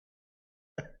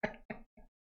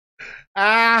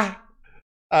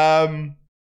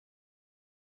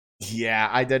 Yeah,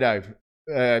 I don't know.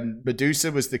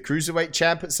 Medusa was the cruiserweight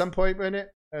champ at some point, wasn't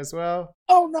it? As well.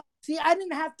 Oh no! See, I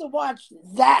didn't have to watch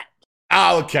that.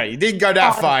 Oh, okay. You didn't go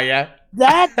that far, yeah.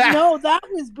 That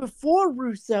was before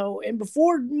Russo and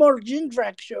before Mark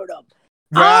Jindrak showed up.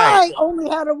 Right. I only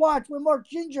had to watch when Mark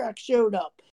Jindrak showed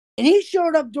up, and he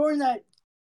showed up during that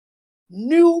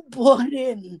New Blood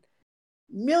and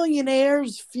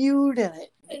Millionaires feud, and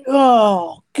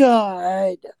oh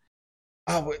god.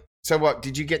 Oh, so what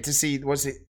did you get to see?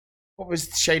 What was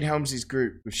Shane Helms'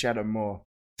 group with Shadow Moore?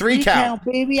 Three count,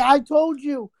 baby. I told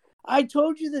you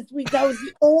this week that was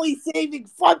the only saving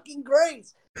fucking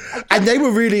grace. And they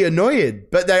were really annoying,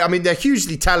 but they're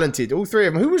hugely talented, all three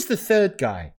of them. Who was the third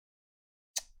guy?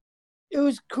 It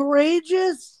was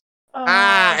Courageous.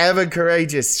 Evan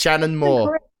Courageous, Shannon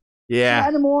Moore. Yeah.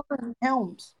 Shannon Moore and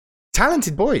Helms.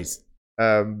 Talented boys.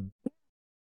 That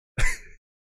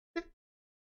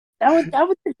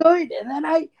was good. And then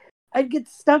I'd get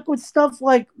stuck with stuff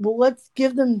like, well, let's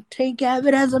give them Tank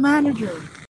Abbott as a manager.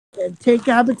 And Tank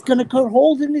Abbott's going to cut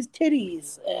holes in his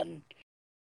titties. And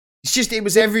it's just, it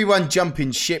was everyone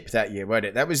jumping ship that year, wasn't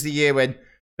it? That was the year when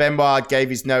Benoit gave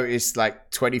his notice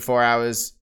like 24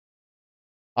 hours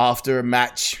after a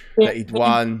match that he'd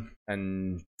won.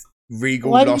 And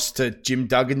Regal lost to Jim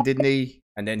Duggan, didn't he?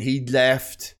 And then he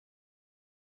left.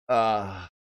 Yeah,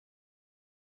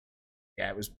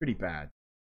 it was pretty bad.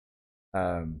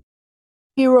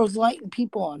 Heroes lighting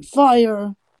people on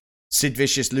fire. Sid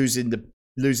Vicious losing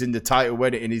the title,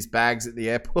 when it in his bags at the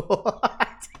airport.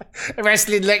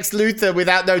 Wrestling Lex Luthor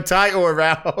without no title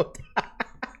around.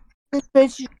 Sid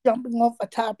Vicious jumping off a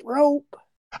top rope.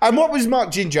 And what was Mark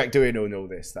Jindrak doing on all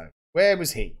this, though? Where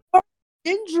was he?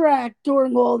 Jindrak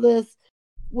during all this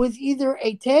was either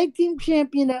a tag team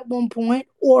champion at one point,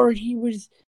 or he was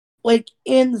like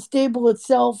in the stable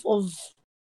itself of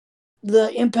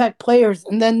the Impact players.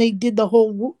 And then they did the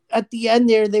whole, at the end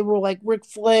there, they were like Ric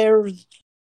Flair's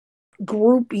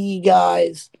groupie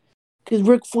guys. Because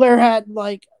Ric Flair had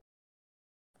like,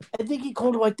 I think he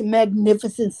called it like the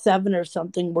Magnificent Seven or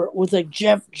something, where it was like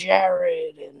Jeff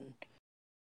Jarrett and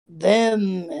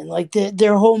them, and like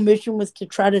their whole mission was to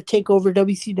try to take over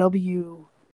WCW.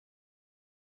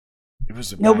 It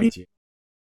was a bad idea.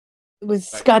 It was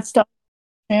Scott Steiner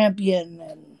champion,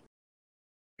 and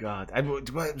God, do you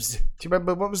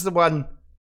remember what was the one?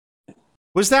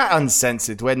 Was that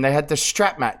uncensored when they had the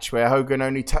strap match where Hogan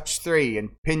only touched 3 and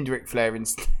pinned Ric Flair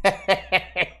instead?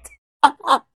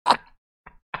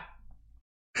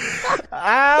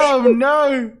 Oh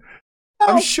no!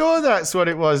 I'm sure that's what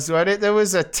it was, wasn't it? There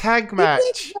was a tag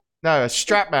match. No, a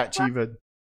strap match even.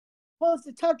 Supposed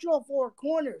to touch all 4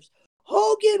 corners.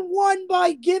 Hogan won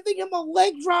by giving him a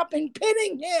leg drop and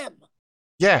pinning him.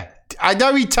 Yeah, I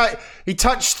know he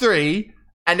touched 3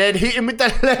 and then hit him with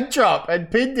that leg drop and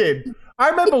pinned him. I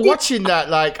remember watching that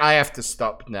like, I have to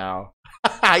stop now.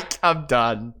 I'm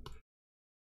done.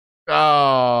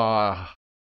 Oh.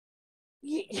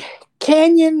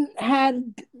 Canyon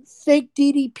had fake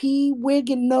DDP wig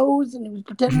and nose, and he was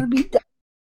pretending to be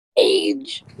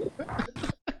age.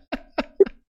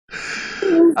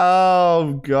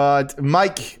 Oh God,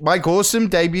 Mike Awesome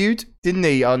debuted, didn't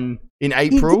he, in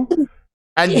April?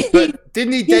 But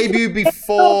didn't he debut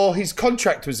before his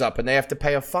contract was up, and they have to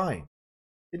pay a fine?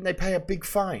 Didn't they pay a big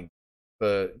fine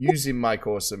for using Mike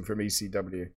Awesome from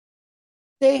ECW?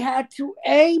 They had to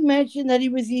A, mention that he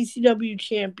was ECW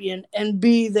champion, and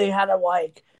B, they had to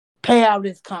like pay out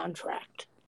his contract.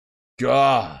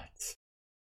 God.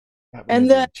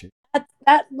 And then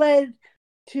that led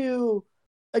to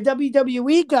a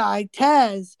WWE guy,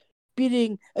 Taz,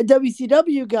 beating a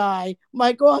WCW guy,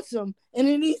 Mike Awesome, in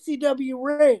an ECW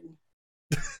ring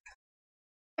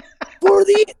for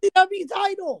the ECW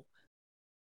title.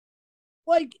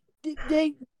 Like,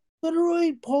 they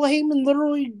Paul Heyman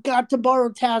literally got to borrow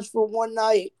Taz for one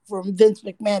night from Vince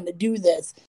McMahon to do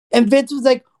this. And Vince was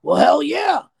like, well, hell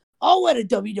yeah. I'll let a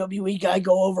WWE guy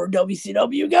go over a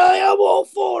WCW guy. I'm all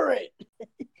for it.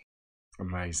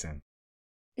 Amazing.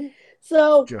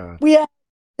 So God. we have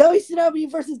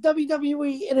WCW versus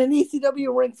WWE in an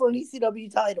ECW ring for an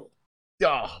ECW title.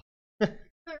 Oh.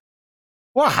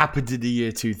 What happened in the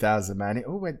year 2000, man? It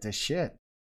all went to shit.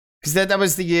 Because that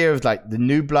was the year of like the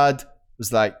New Blood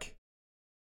was like,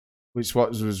 which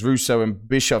was Russo and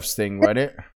Bischoff's thing, wasn't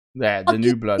it? Yeah, the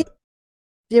New Blood.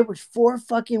 There was 4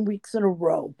 fucking weeks in a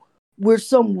row where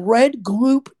some red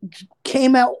gloop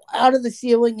came out of the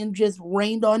ceiling and just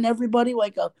rained on everybody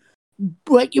like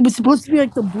it was supposed to be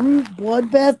like the Bruised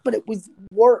Bloodbath, but it was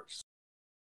worse.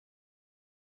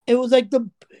 It was like the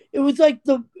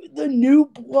New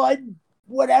Blood,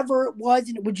 whatever it was,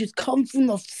 and it would just come from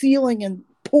the ceiling and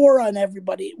pour on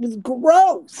everybody. It was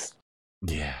gross.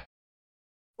 Yeah.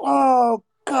 Oh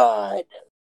God,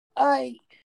 I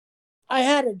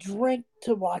had a drink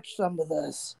to watch some of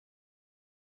this,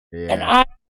 and I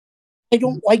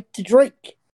don't like to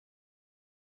drink.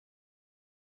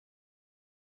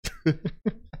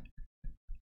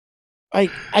 I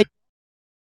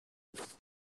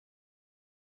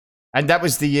And that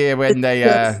was the year when they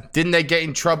didn't they get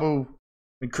in trouble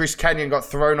when Chris Kanyon got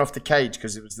thrown off the cage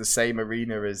because it was the same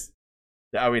arena as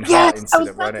the Owen Hart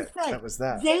incident, wasn't it? That was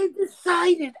that. They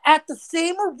decided at the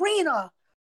same arena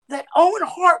that Owen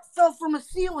Hart fell from a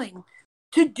ceiling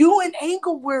to do an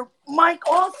angle where Mike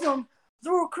Awesome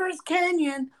threw Chris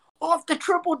Kanyon off the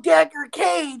triple decker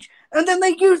cage, and then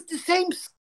they used the same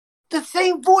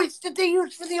voice that they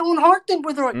used for the Owen Hart thing,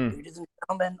 where they're like, "Ladies and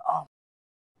gentlemen,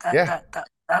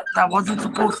 that wasn't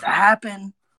supposed to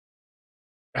happen."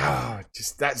 Oh,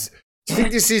 just that's. Do you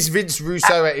think this is Vince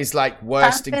Russo at his like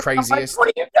worst and craziest? What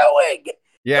are you doing?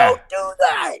 Yeah. Don't do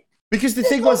that. Because the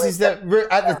thing is that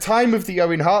at the time of the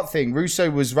Owen Hart thing, Russo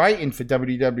was writing for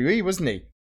WWE, wasn't he?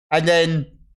 And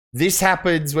then this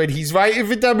happens when he's writing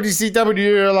for WCW.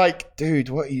 You're like, dude,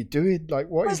 what are you doing? Like,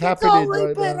 what is happening? It's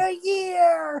only been a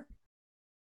year.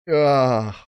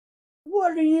 Ugh.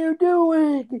 What are you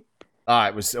doing? Ah,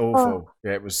 it was awful.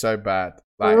 Yeah, it was so bad.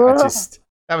 Like,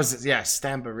 that was,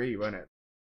 Stan Barry, wasn't it?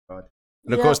 God.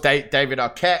 And of course, David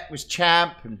Arquette was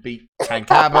champ and beat Tank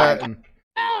Abbott and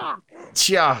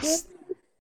just,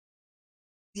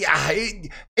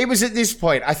 it was at this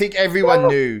point. I think everyone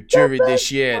knew during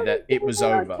this year that it was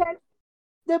over.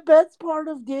 The best part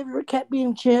of David Arquette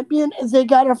being champion is they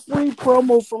got a free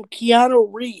promo from Keanu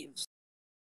Reeves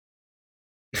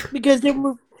because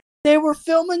they were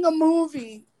filming a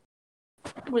movie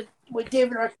with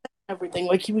David Arquette and everything.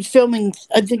 Like he was filming,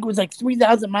 I think it was like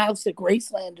 3,000 Miles to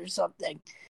Graceland or something.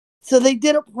 So they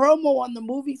did a promo on the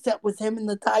movie set with him in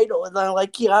the title, and then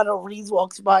like Keanu Reeves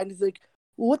walks by and he's like,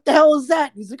 "What the hell is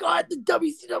that?" And he's like, "Oh, I'm the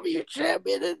WCW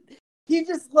champion," and he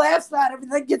just laughs at him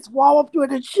and then gets walloped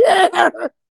with a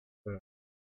chair.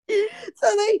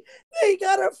 So they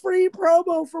got a free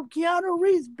promo from Keanu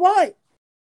Reeves, but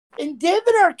in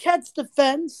David Arquette's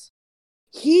defense,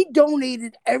 he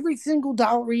donated every single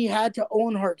dollar he had to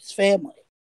Owen Hart's family.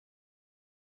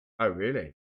 Oh,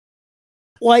 really?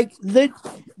 Like the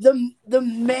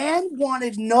man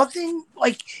wanted nothing.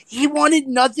 Like he wanted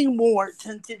nothing more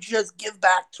than to just give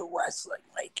back to wrestling.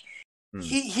 Like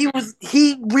he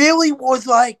really was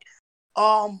like,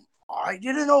 I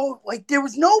didn't know. Like there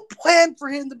was no plan for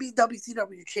him to be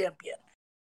WCW champion.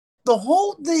 The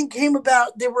whole thing came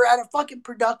about. They were at a fucking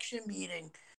production meeting,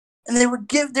 and they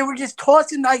were just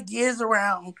tossing ideas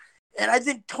around. And I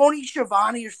think Tony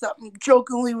Schiavone or something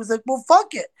jokingly was like, "Well,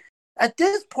 fuck it. At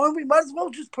this point, we might as well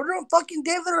just put it on fucking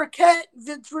David Arquette."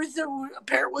 Vince Russo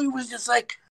apparently was just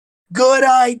like, "Good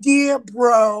idea,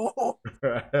 bro."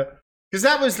 Because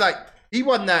that was like, he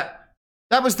won that.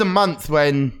 That was the month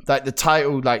when like the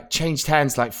title like changed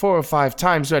hands like 4 or 5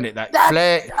 times, wasn't it? Like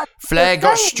Flair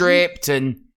got stripped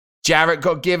and Jarrett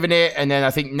got given it, and then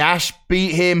I think Nash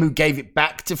beat him, who gave it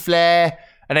back to Flair,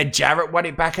 and then Jarrett won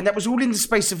it back, and that was all in the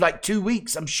space of like 2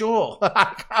 weeks, I'm sure.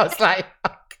 I was like,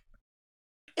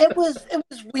 it was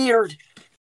weird.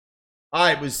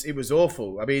 It was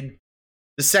awful. I mean,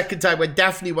 the second time when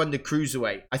Daphne won the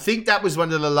Cruiserweight, I think that was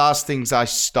one of the last things I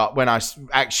stopped when I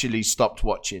actually stopped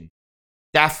watching.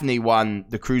 Daphne won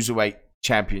the Cruiserweight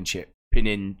Championship,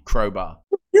 pinning Crowbar.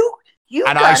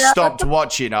 And I stopped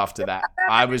watching after that.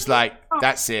 I was like,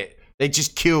 that's it. They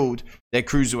just killed their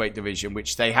Cruiserweight division,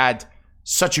 which they had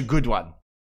such a good one.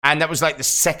 And that was like the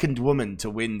second woman to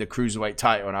win the Cruiserweight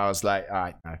title. And I was like, all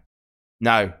right,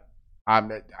 no.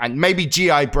 And maybe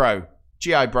G.I. Bro.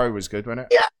 G.I. Bro was good, wasn't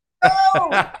it? Yeah.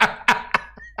 No.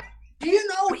 Do you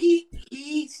know he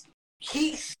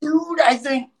he sued, I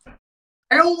think,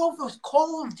 I don't know if it was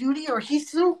Call of Duty or he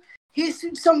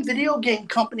sued some video game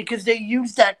company because they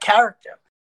used that character.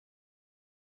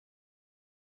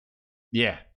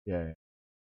 Yeah. It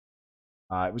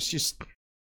was just,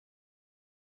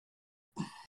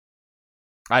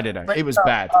 I don't know. But, it was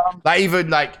bad.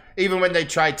 Even when they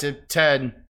tried to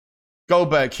turn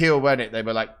Goldberg heel, weren't it? They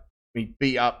were like, he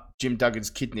beat up Jim Duggan's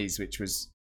kidneys, which was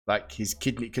like his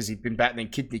kidney, because he'd been battling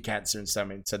kidney cancer and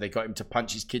something. So they got him to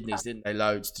punch his kidneys, didn't they?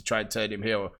 Loads to try and turn him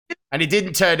heel. And he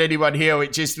didn't turn anyone heel.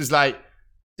 It just was like,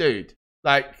 dude,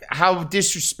 like, how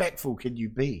disrespectful can you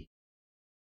be?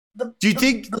 Do you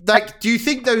think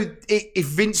though, if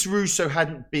Vince Russo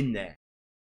hadn't been there,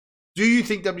 do you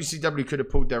think WCW could have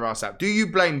pulled their ass out? Do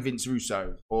you blame Vince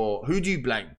Russo, or who do you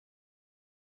blame?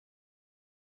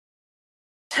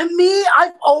 To me,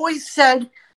 I've always said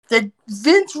that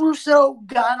Vince Russo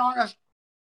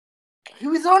he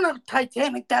was on a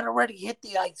Titanic that already hit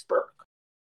the iceberg.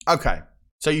 Okay.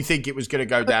 So you think it was going to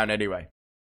go down anyway?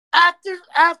 After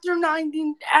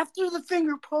the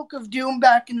finger poke of Doom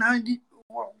back in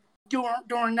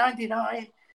during 99,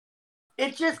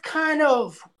 it just kind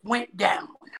of went down.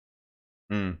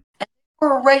 And they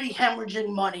were already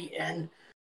hemorrhaging money, and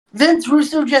Vince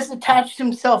Russo just attached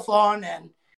himself on, and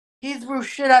he threw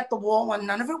shit at the wall, and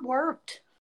none of it worked.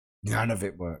 None of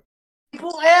it worked.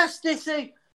 People ask, they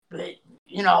say, but,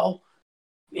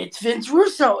 it's Vince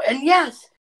Russo. And yes,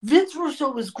 Vince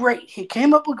Russo was great. He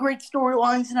came up with great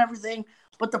storylines and everything.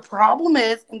 But the problem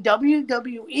is, in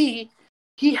WWE,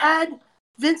 he had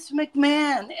Vince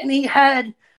McMahon, and he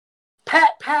had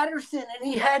Pat Patterson,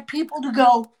 and he had people to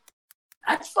go,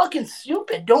 that's fucking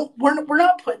stupid. We're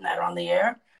not putting that on the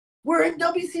air. We're in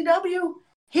WCW.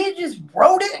 He just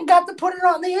wrote it and got to put it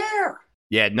on the air.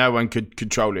 Yeah, no one could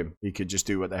control him. He could just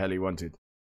do what the hell he wanted.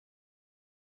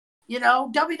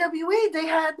 WWE, they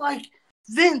had like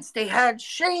Vince, they had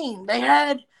Shane, they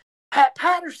had Pat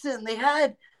Patterson, they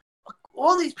had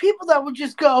all these people that would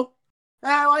just go,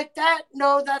 I like that.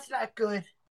 No, that's not good.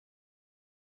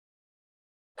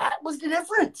 That was the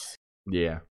difference.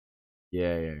 Yeah.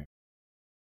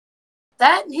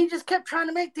 That, and he just kept trying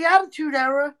to make the Attitude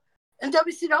Era in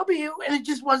WCW, and it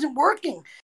just wasn't working.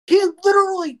 He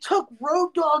literally took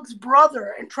Road Dogg's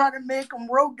brother and tried to make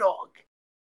him Road Dogg.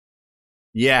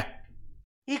 Yeah.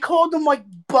 He called him like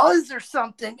Buzz or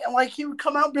something, and like he would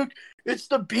come out and be like, it's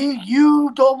the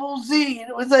B-U-double-Z, and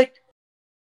it was like,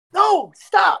 no,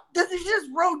 stop. This is just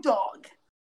Road Dogg.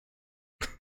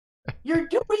 You're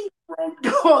doing Road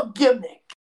Dogg gimmick.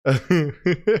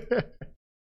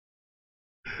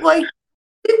 Like,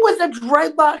 it was a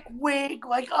dreadlock wig,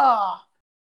 like, God,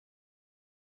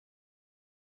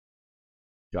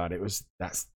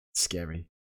 that's scary.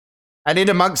 And in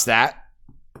amongst that,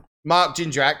 Mark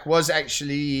Jindrak was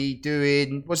actually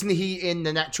wasn't he in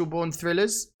the Natural Born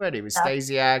Thrillers? Where he was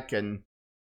Stasiak and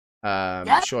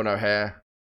Sean O'Haire.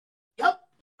 Yep.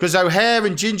 Because O'Haire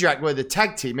and Jindrak were the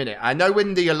tag team, innit? I know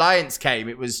when the Alliance came,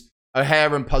 it was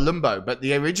O'Haire and Palumbo, but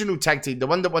the original tag team, the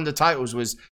one that won the titles,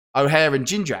 was O'Haire and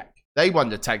Jindrak. They won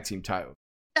the tag team title.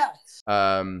 Yes.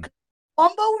 Palumbo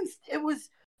and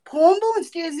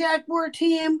Stasiak were a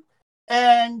team,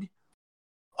 and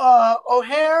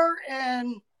O'Haire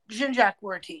and Jindrak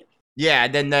were a team. Yeah,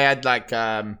 and then they had like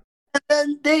and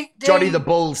then they Johnny the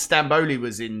Bull Stamboli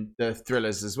was in the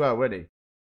Thrillers as well, wasn't he?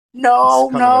 No.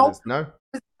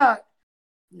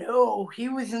 No, he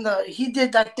was he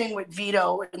did that thing with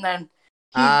Vito, and then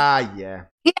yeah.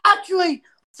 He actually,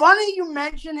 funny you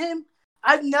mention him.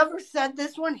 I've never said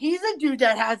this one. He's a dude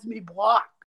that has me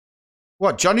blocked.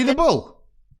 What, Johnny the Bull?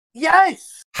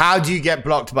 Yes. How do you get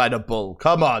blocked by the Bull?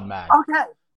 Come on, man. Okay.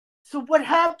 So what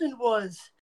happened was,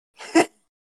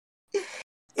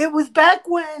 it was back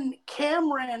when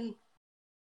Cameron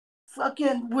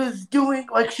fucking was doing,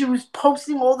 like, she was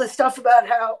posting all this stuff about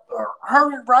how, or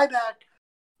her and Ryback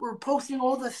were posting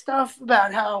all this stuff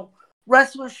about how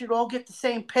wrestlers should all get the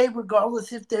same pay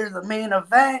regardless if they're the main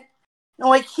event. And,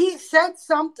 like, he said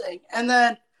something, and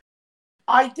then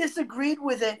I disagreed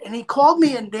with it, and he called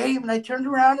me a name, and I turned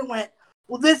around and went,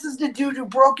 well, this is the dude who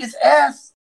broke his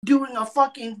ass doing a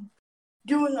fucking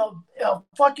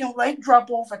leg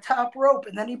drop off a top rope,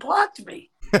 and then he blocked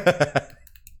me.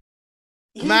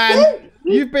 Man,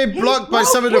 you've been blocked by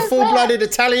some of the full-blooded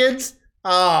Italians?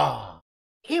 Oh.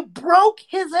 He broke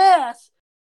his ass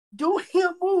doing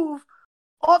a move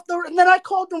off and then I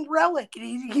called him Relic,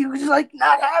 and he was like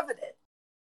not having it.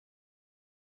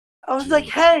 I was like,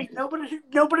 hey,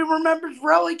 nobody remembers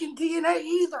Relic in TNA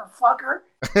either, fucker.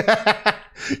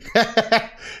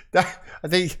 I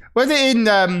think, was it in,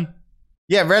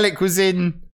 Relic was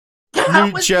in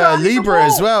Lucha Libre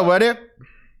as well, wasn't it?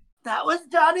 That was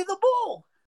Johnny the Bull.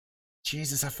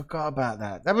 Jesus, I forgot about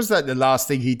that. That was like the last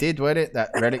thing he did, wasn't it? That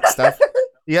relic stuff.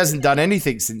 He hasn't done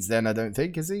anything since then, I don't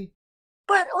think, has he?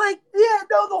 But, like, yeah,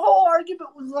 no, the whole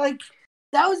argument was like,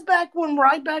 that was back when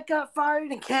Ryback got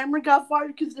fired and Cameron got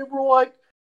fired because they were like,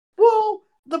 well,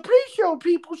 the pre-show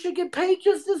people should get paid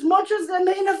just as much as the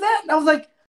main event. And I was like,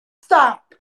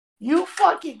 stop. You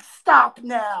fucking stop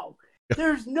now.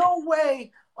 There's no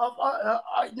way of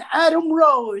Adam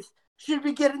Rose should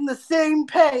be getting the same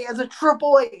pay as a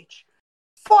Triple H.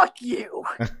 Fuck you.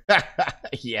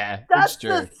 Yeah, that's true.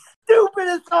 The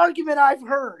stupidest argument I've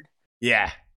heard.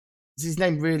 Yeah. Is his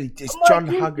name really? It's John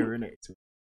Hugger, isn't it?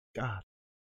 God.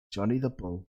 Johnny the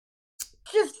Bull.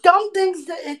 Just dumb things.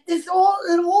 It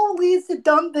all leads to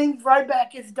dumb things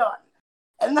Ryback has done.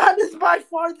 And that is by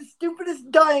far the stupidest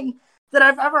thing that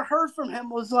I've ever heard from him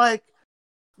was like,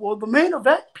 well, the main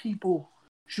event people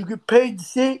should get paid the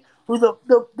same, or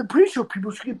the pre-show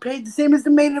people should get paid the same as the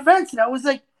main events. And I was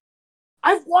like,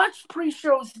 I've watched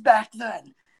pre-shows back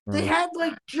then. They had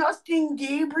like Justin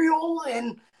Gabriel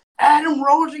and Adam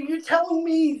Rose. Are you telling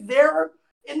me they're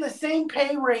in the same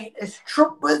pay rate as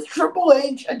Triple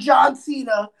H, a John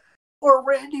Cena, or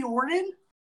Randy Orton?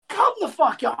 Come the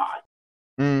fuck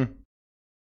on.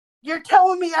 You're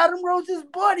telling me Adam Rose's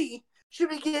buddy should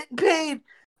be getting paid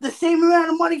the same amount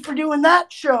of money for doing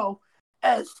that show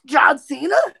as John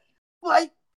Cena?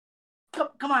 Like,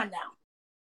 come on now.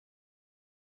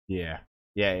 Yeah.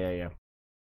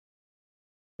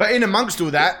 But in amongst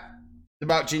all that, the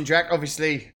Mark Jindrak,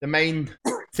 obviously, the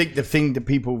thing that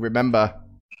people remember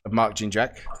of Mark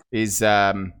Jindrak is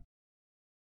him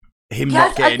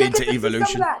not getting into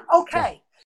Evolution. Okay.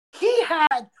 Yeah.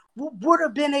 He would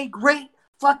have been a great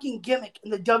fucking gimmick in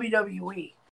the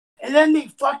WWE. And then they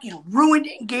fucking ruined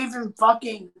it and gave him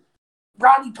fucking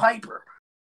Roddy Piper.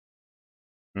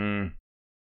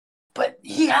 But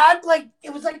he had, like,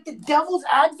 it was like the devil's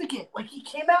advocate. Like, he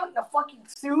came out in a fucking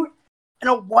suit and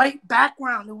a white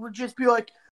background and would just be like,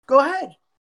 go ahead.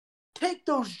 Take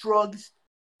those drugs.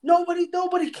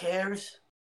 Nobody cares.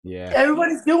 Yeah.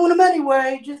 Everybody's doing them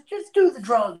anyway. Just do the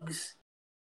drugs.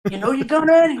 You know you're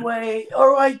gonna anyway.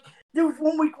 Or, like, there was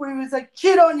one week where he was like,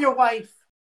 cheat on your wife.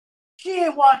 She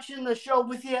ain't watching the show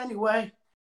with you anyway.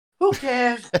 Who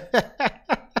cares?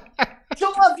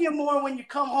 She'll love you more when you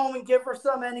come home and give her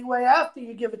some anyway after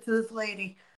you give it to this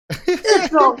lady.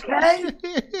 It's okay.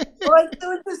 Like, there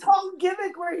was this whole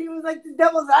gimmick where he was like the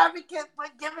devil's advocate, but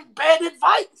giving bad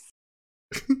advice.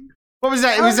 What was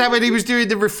that? Was that when he was doing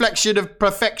the Reflection of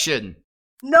Perfection?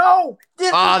 No.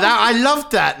 I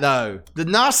loved that, though. The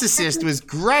narcissist was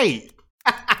great.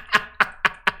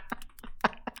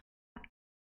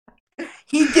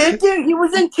 He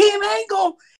was in Team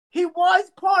Angle. He was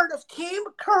part of Team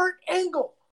Kurt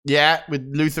Angle. Yeah, with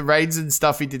Luther Reigns and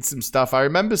stuff. He did some stuff. I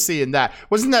remember seeing that.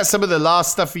 Wasn't that some of the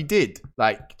last stuff he did?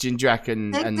 Like Jindrak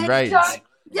and Reigns?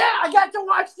 Yeah, I got to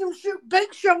watch them shoot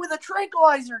Big Show with a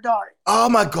tranquilizer dart. Oh,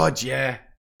 my God, yeah.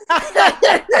 They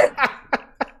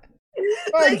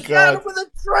shot him with a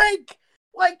trank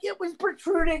like it was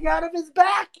protruding out of his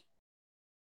back.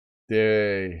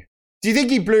 Dude. Do you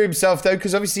think he blew himself, though?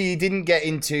 Because obviously he didn't get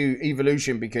into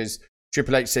Evolution because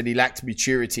Triple H said he lacked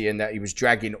maturity and that he was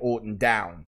dragging Orton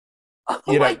down. Oh,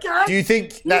 my God. Do you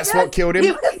think that's what killed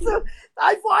him?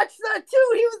 I watched that,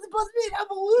 too. He was supposed to be in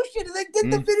Evolution, and they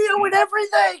did the video and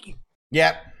everything.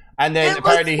 Yep. And then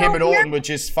apparently him and Orton were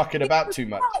just fucking about too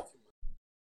much.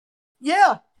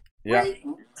 Yeah.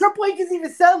 Triple H has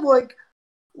even said, like,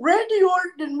 Randy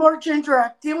Orton and Mark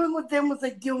Jindrak, dealing with them was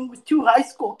like dealing with two high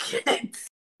school kids.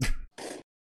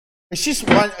 It's just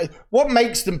one. What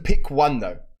makes them pick one,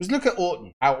 though? Because look at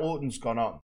Orton, how Orton's gone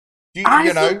on.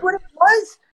 Honestly, what it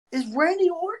was is Randy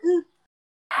Orton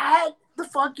had the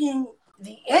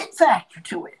it factor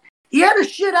to it. He had a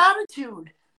shit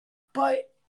attitude, but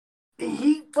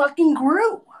he fucking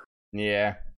grew.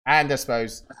 Yeah, and I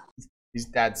suppose his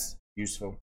dad's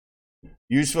useful.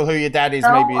 Useful who your dad is,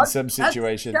 maybe in some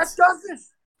situations.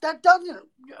 That doesn't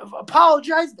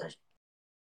apologize the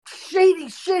shady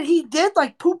shit he did,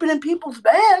 like pooping in people's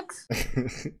bags.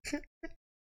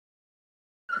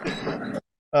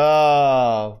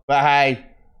 Oh, but hey,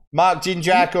 Mark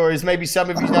Jindrak, or as maybe some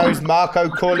of you know, Marco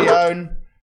Corleone.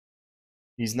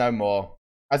 He's no more.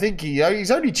 I think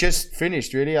he's only just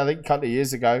finished, really. I think a couple of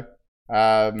years ago.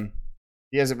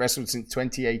 He hasn't wrestled since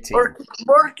 2018.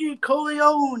 Marco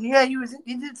Corleone, yeah, he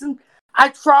did some. I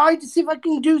tried to see if I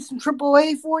can do some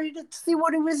AAA for you to see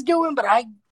what he was doing, but I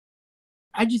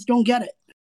just don't get it.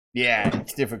 Yeah,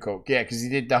 it's difficult. Yeah, because he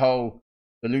did the whole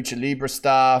the Lucha Libre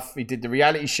stuff. He did the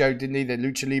reality show, didn't he? The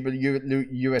Lucha Libre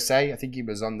USA. I think he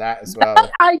was on that as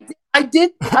well. I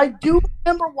do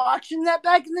remember watching that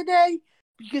back in the day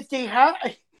because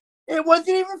it wasn't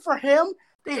even for him.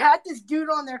 They had this dude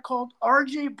on there called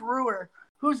RJ Brewer,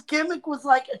 whose gimmick was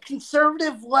like a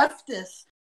conservative leftist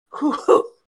who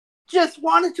just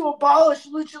wanted to abolish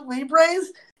Lucha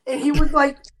Libres, and he would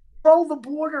like troll the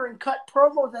border and cut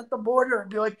promos at the border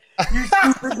and be like, "You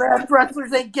stupid bad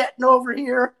wrestlers ain't getting over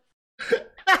here.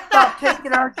 Stop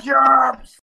taking our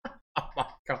jobs." Oh my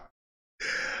god.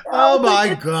 Oh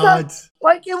my god.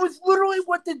 Like, it was literally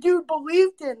what the dude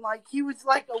believed in. Like, he was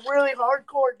like a really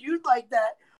hardcore dude like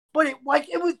that. But it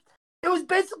was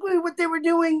basically what they were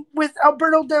doing with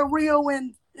Alberto Del Rio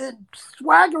and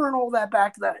Swagger and all that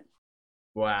back then.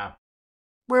 Wow.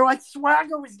 Where like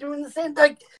Swagger was doing the same.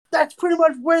 Like, that's pretty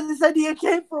much where this idea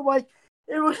came from. Like,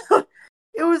 it was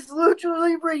Lucha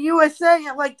Libre USA,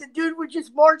 and like the dude would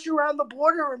just march around the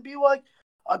border and be like,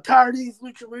 "I'm tired of these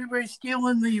Lucha Libre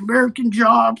stealing the American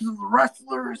jobs of the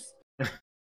wrestlers.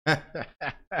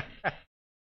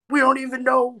 We don't even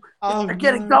know if they're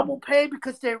getting double pay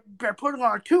because they're putting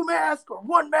on 2 masks or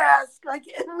 1 mask." Like,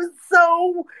 it was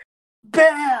so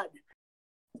bad.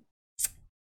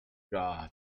 God.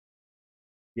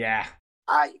 Yeah.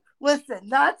 Listen,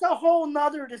 that's a whole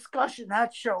nother discussion,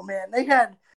 that show, man. They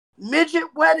had midget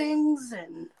weddings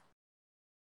and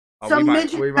we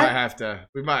might have to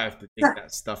dig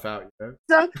that stuff out, you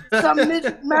know. Some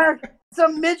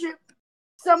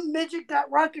midget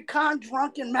got Raka Khan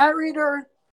drunk and married her.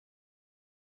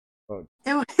 Oh.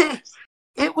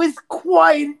 It was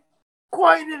quite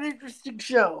an interesting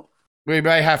show. We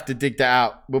may have to dig that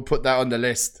out. We'll put that on the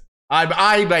list.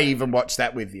 I may even watch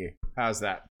that with you. How's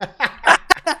that?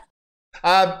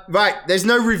 Right, there's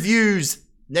no reviews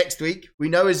next week. We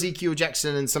know Ezekiel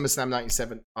Jackson and SummerSlam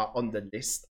 97 are on the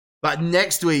list. But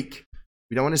next week,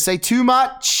 we don't want to say too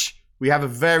much. We have a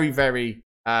very, very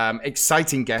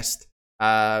exciting guest.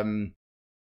 Gio,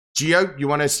 you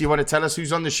want to tell us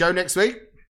who's on the show next week?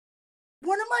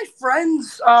 One of my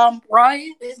friends,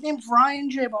 Ryan, his name's Ryan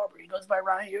J. Barber. He goes by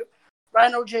Ryan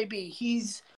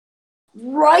OJB.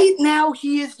 Right now,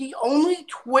 he is the only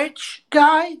Twitch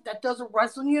guy that does a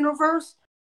wrestling universe,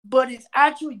 but is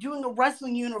actually doing a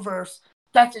wrestling universe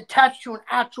that's attached to an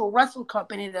actual wrestling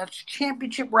company that's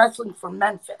Championship Wrestling from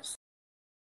Memphis.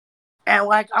 And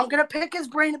like, I'm going to pick his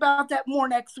brain about that more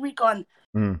next week on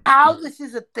how this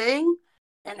is a thing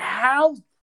and how,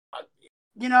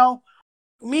 you know,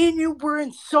 me and you were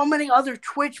in so many other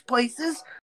Twitch places,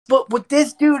 but what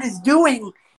this dude is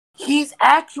doing, he's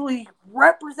actually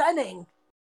representing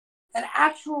an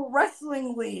actual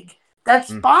wrestling league that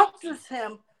sponsors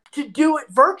him to do it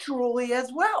virtually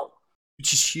as well.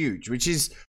 Which is huge, which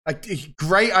is a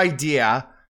great idea.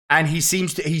 And he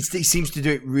seems to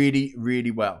do it really,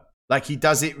 really well. Like, he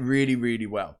does it really, really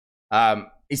well.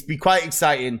 It's been quite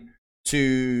exciting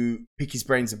to pick his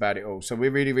brains about it all. So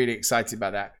we're really, really excited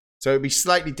about that. So it'll be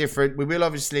slightly different. We will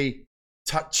obviously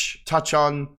touch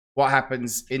on what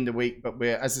happens in the week, but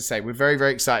we're very,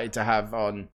 very excited to have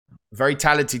on a very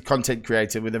talented content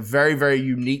creator with a very, very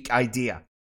unique idea.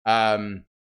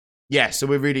 So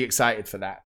we're really excited for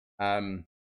that.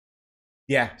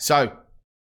 So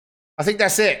I think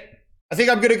that's it. I think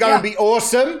I'm going to go and be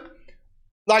awesome,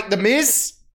 like The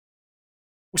Miz.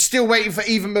 We're still waiting for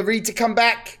Eva Marie to come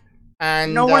back.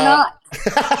 And no, we're not.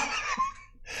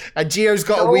 And Gio's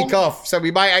got a week off, so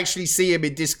we might actually see him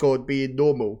in Discord being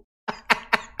normal.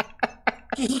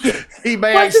 He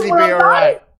may actually be all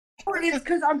right. It's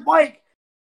because I'm like,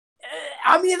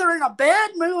 I'm either in a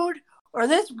bad mood or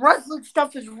this wrestling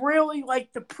stuff has really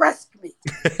like depressed me.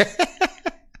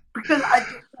 Because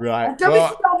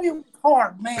WCW was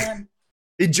hard, man.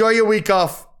 Enjoy your week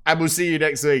off, and we'll see you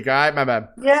next week. All right, my man.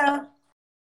 Yeah.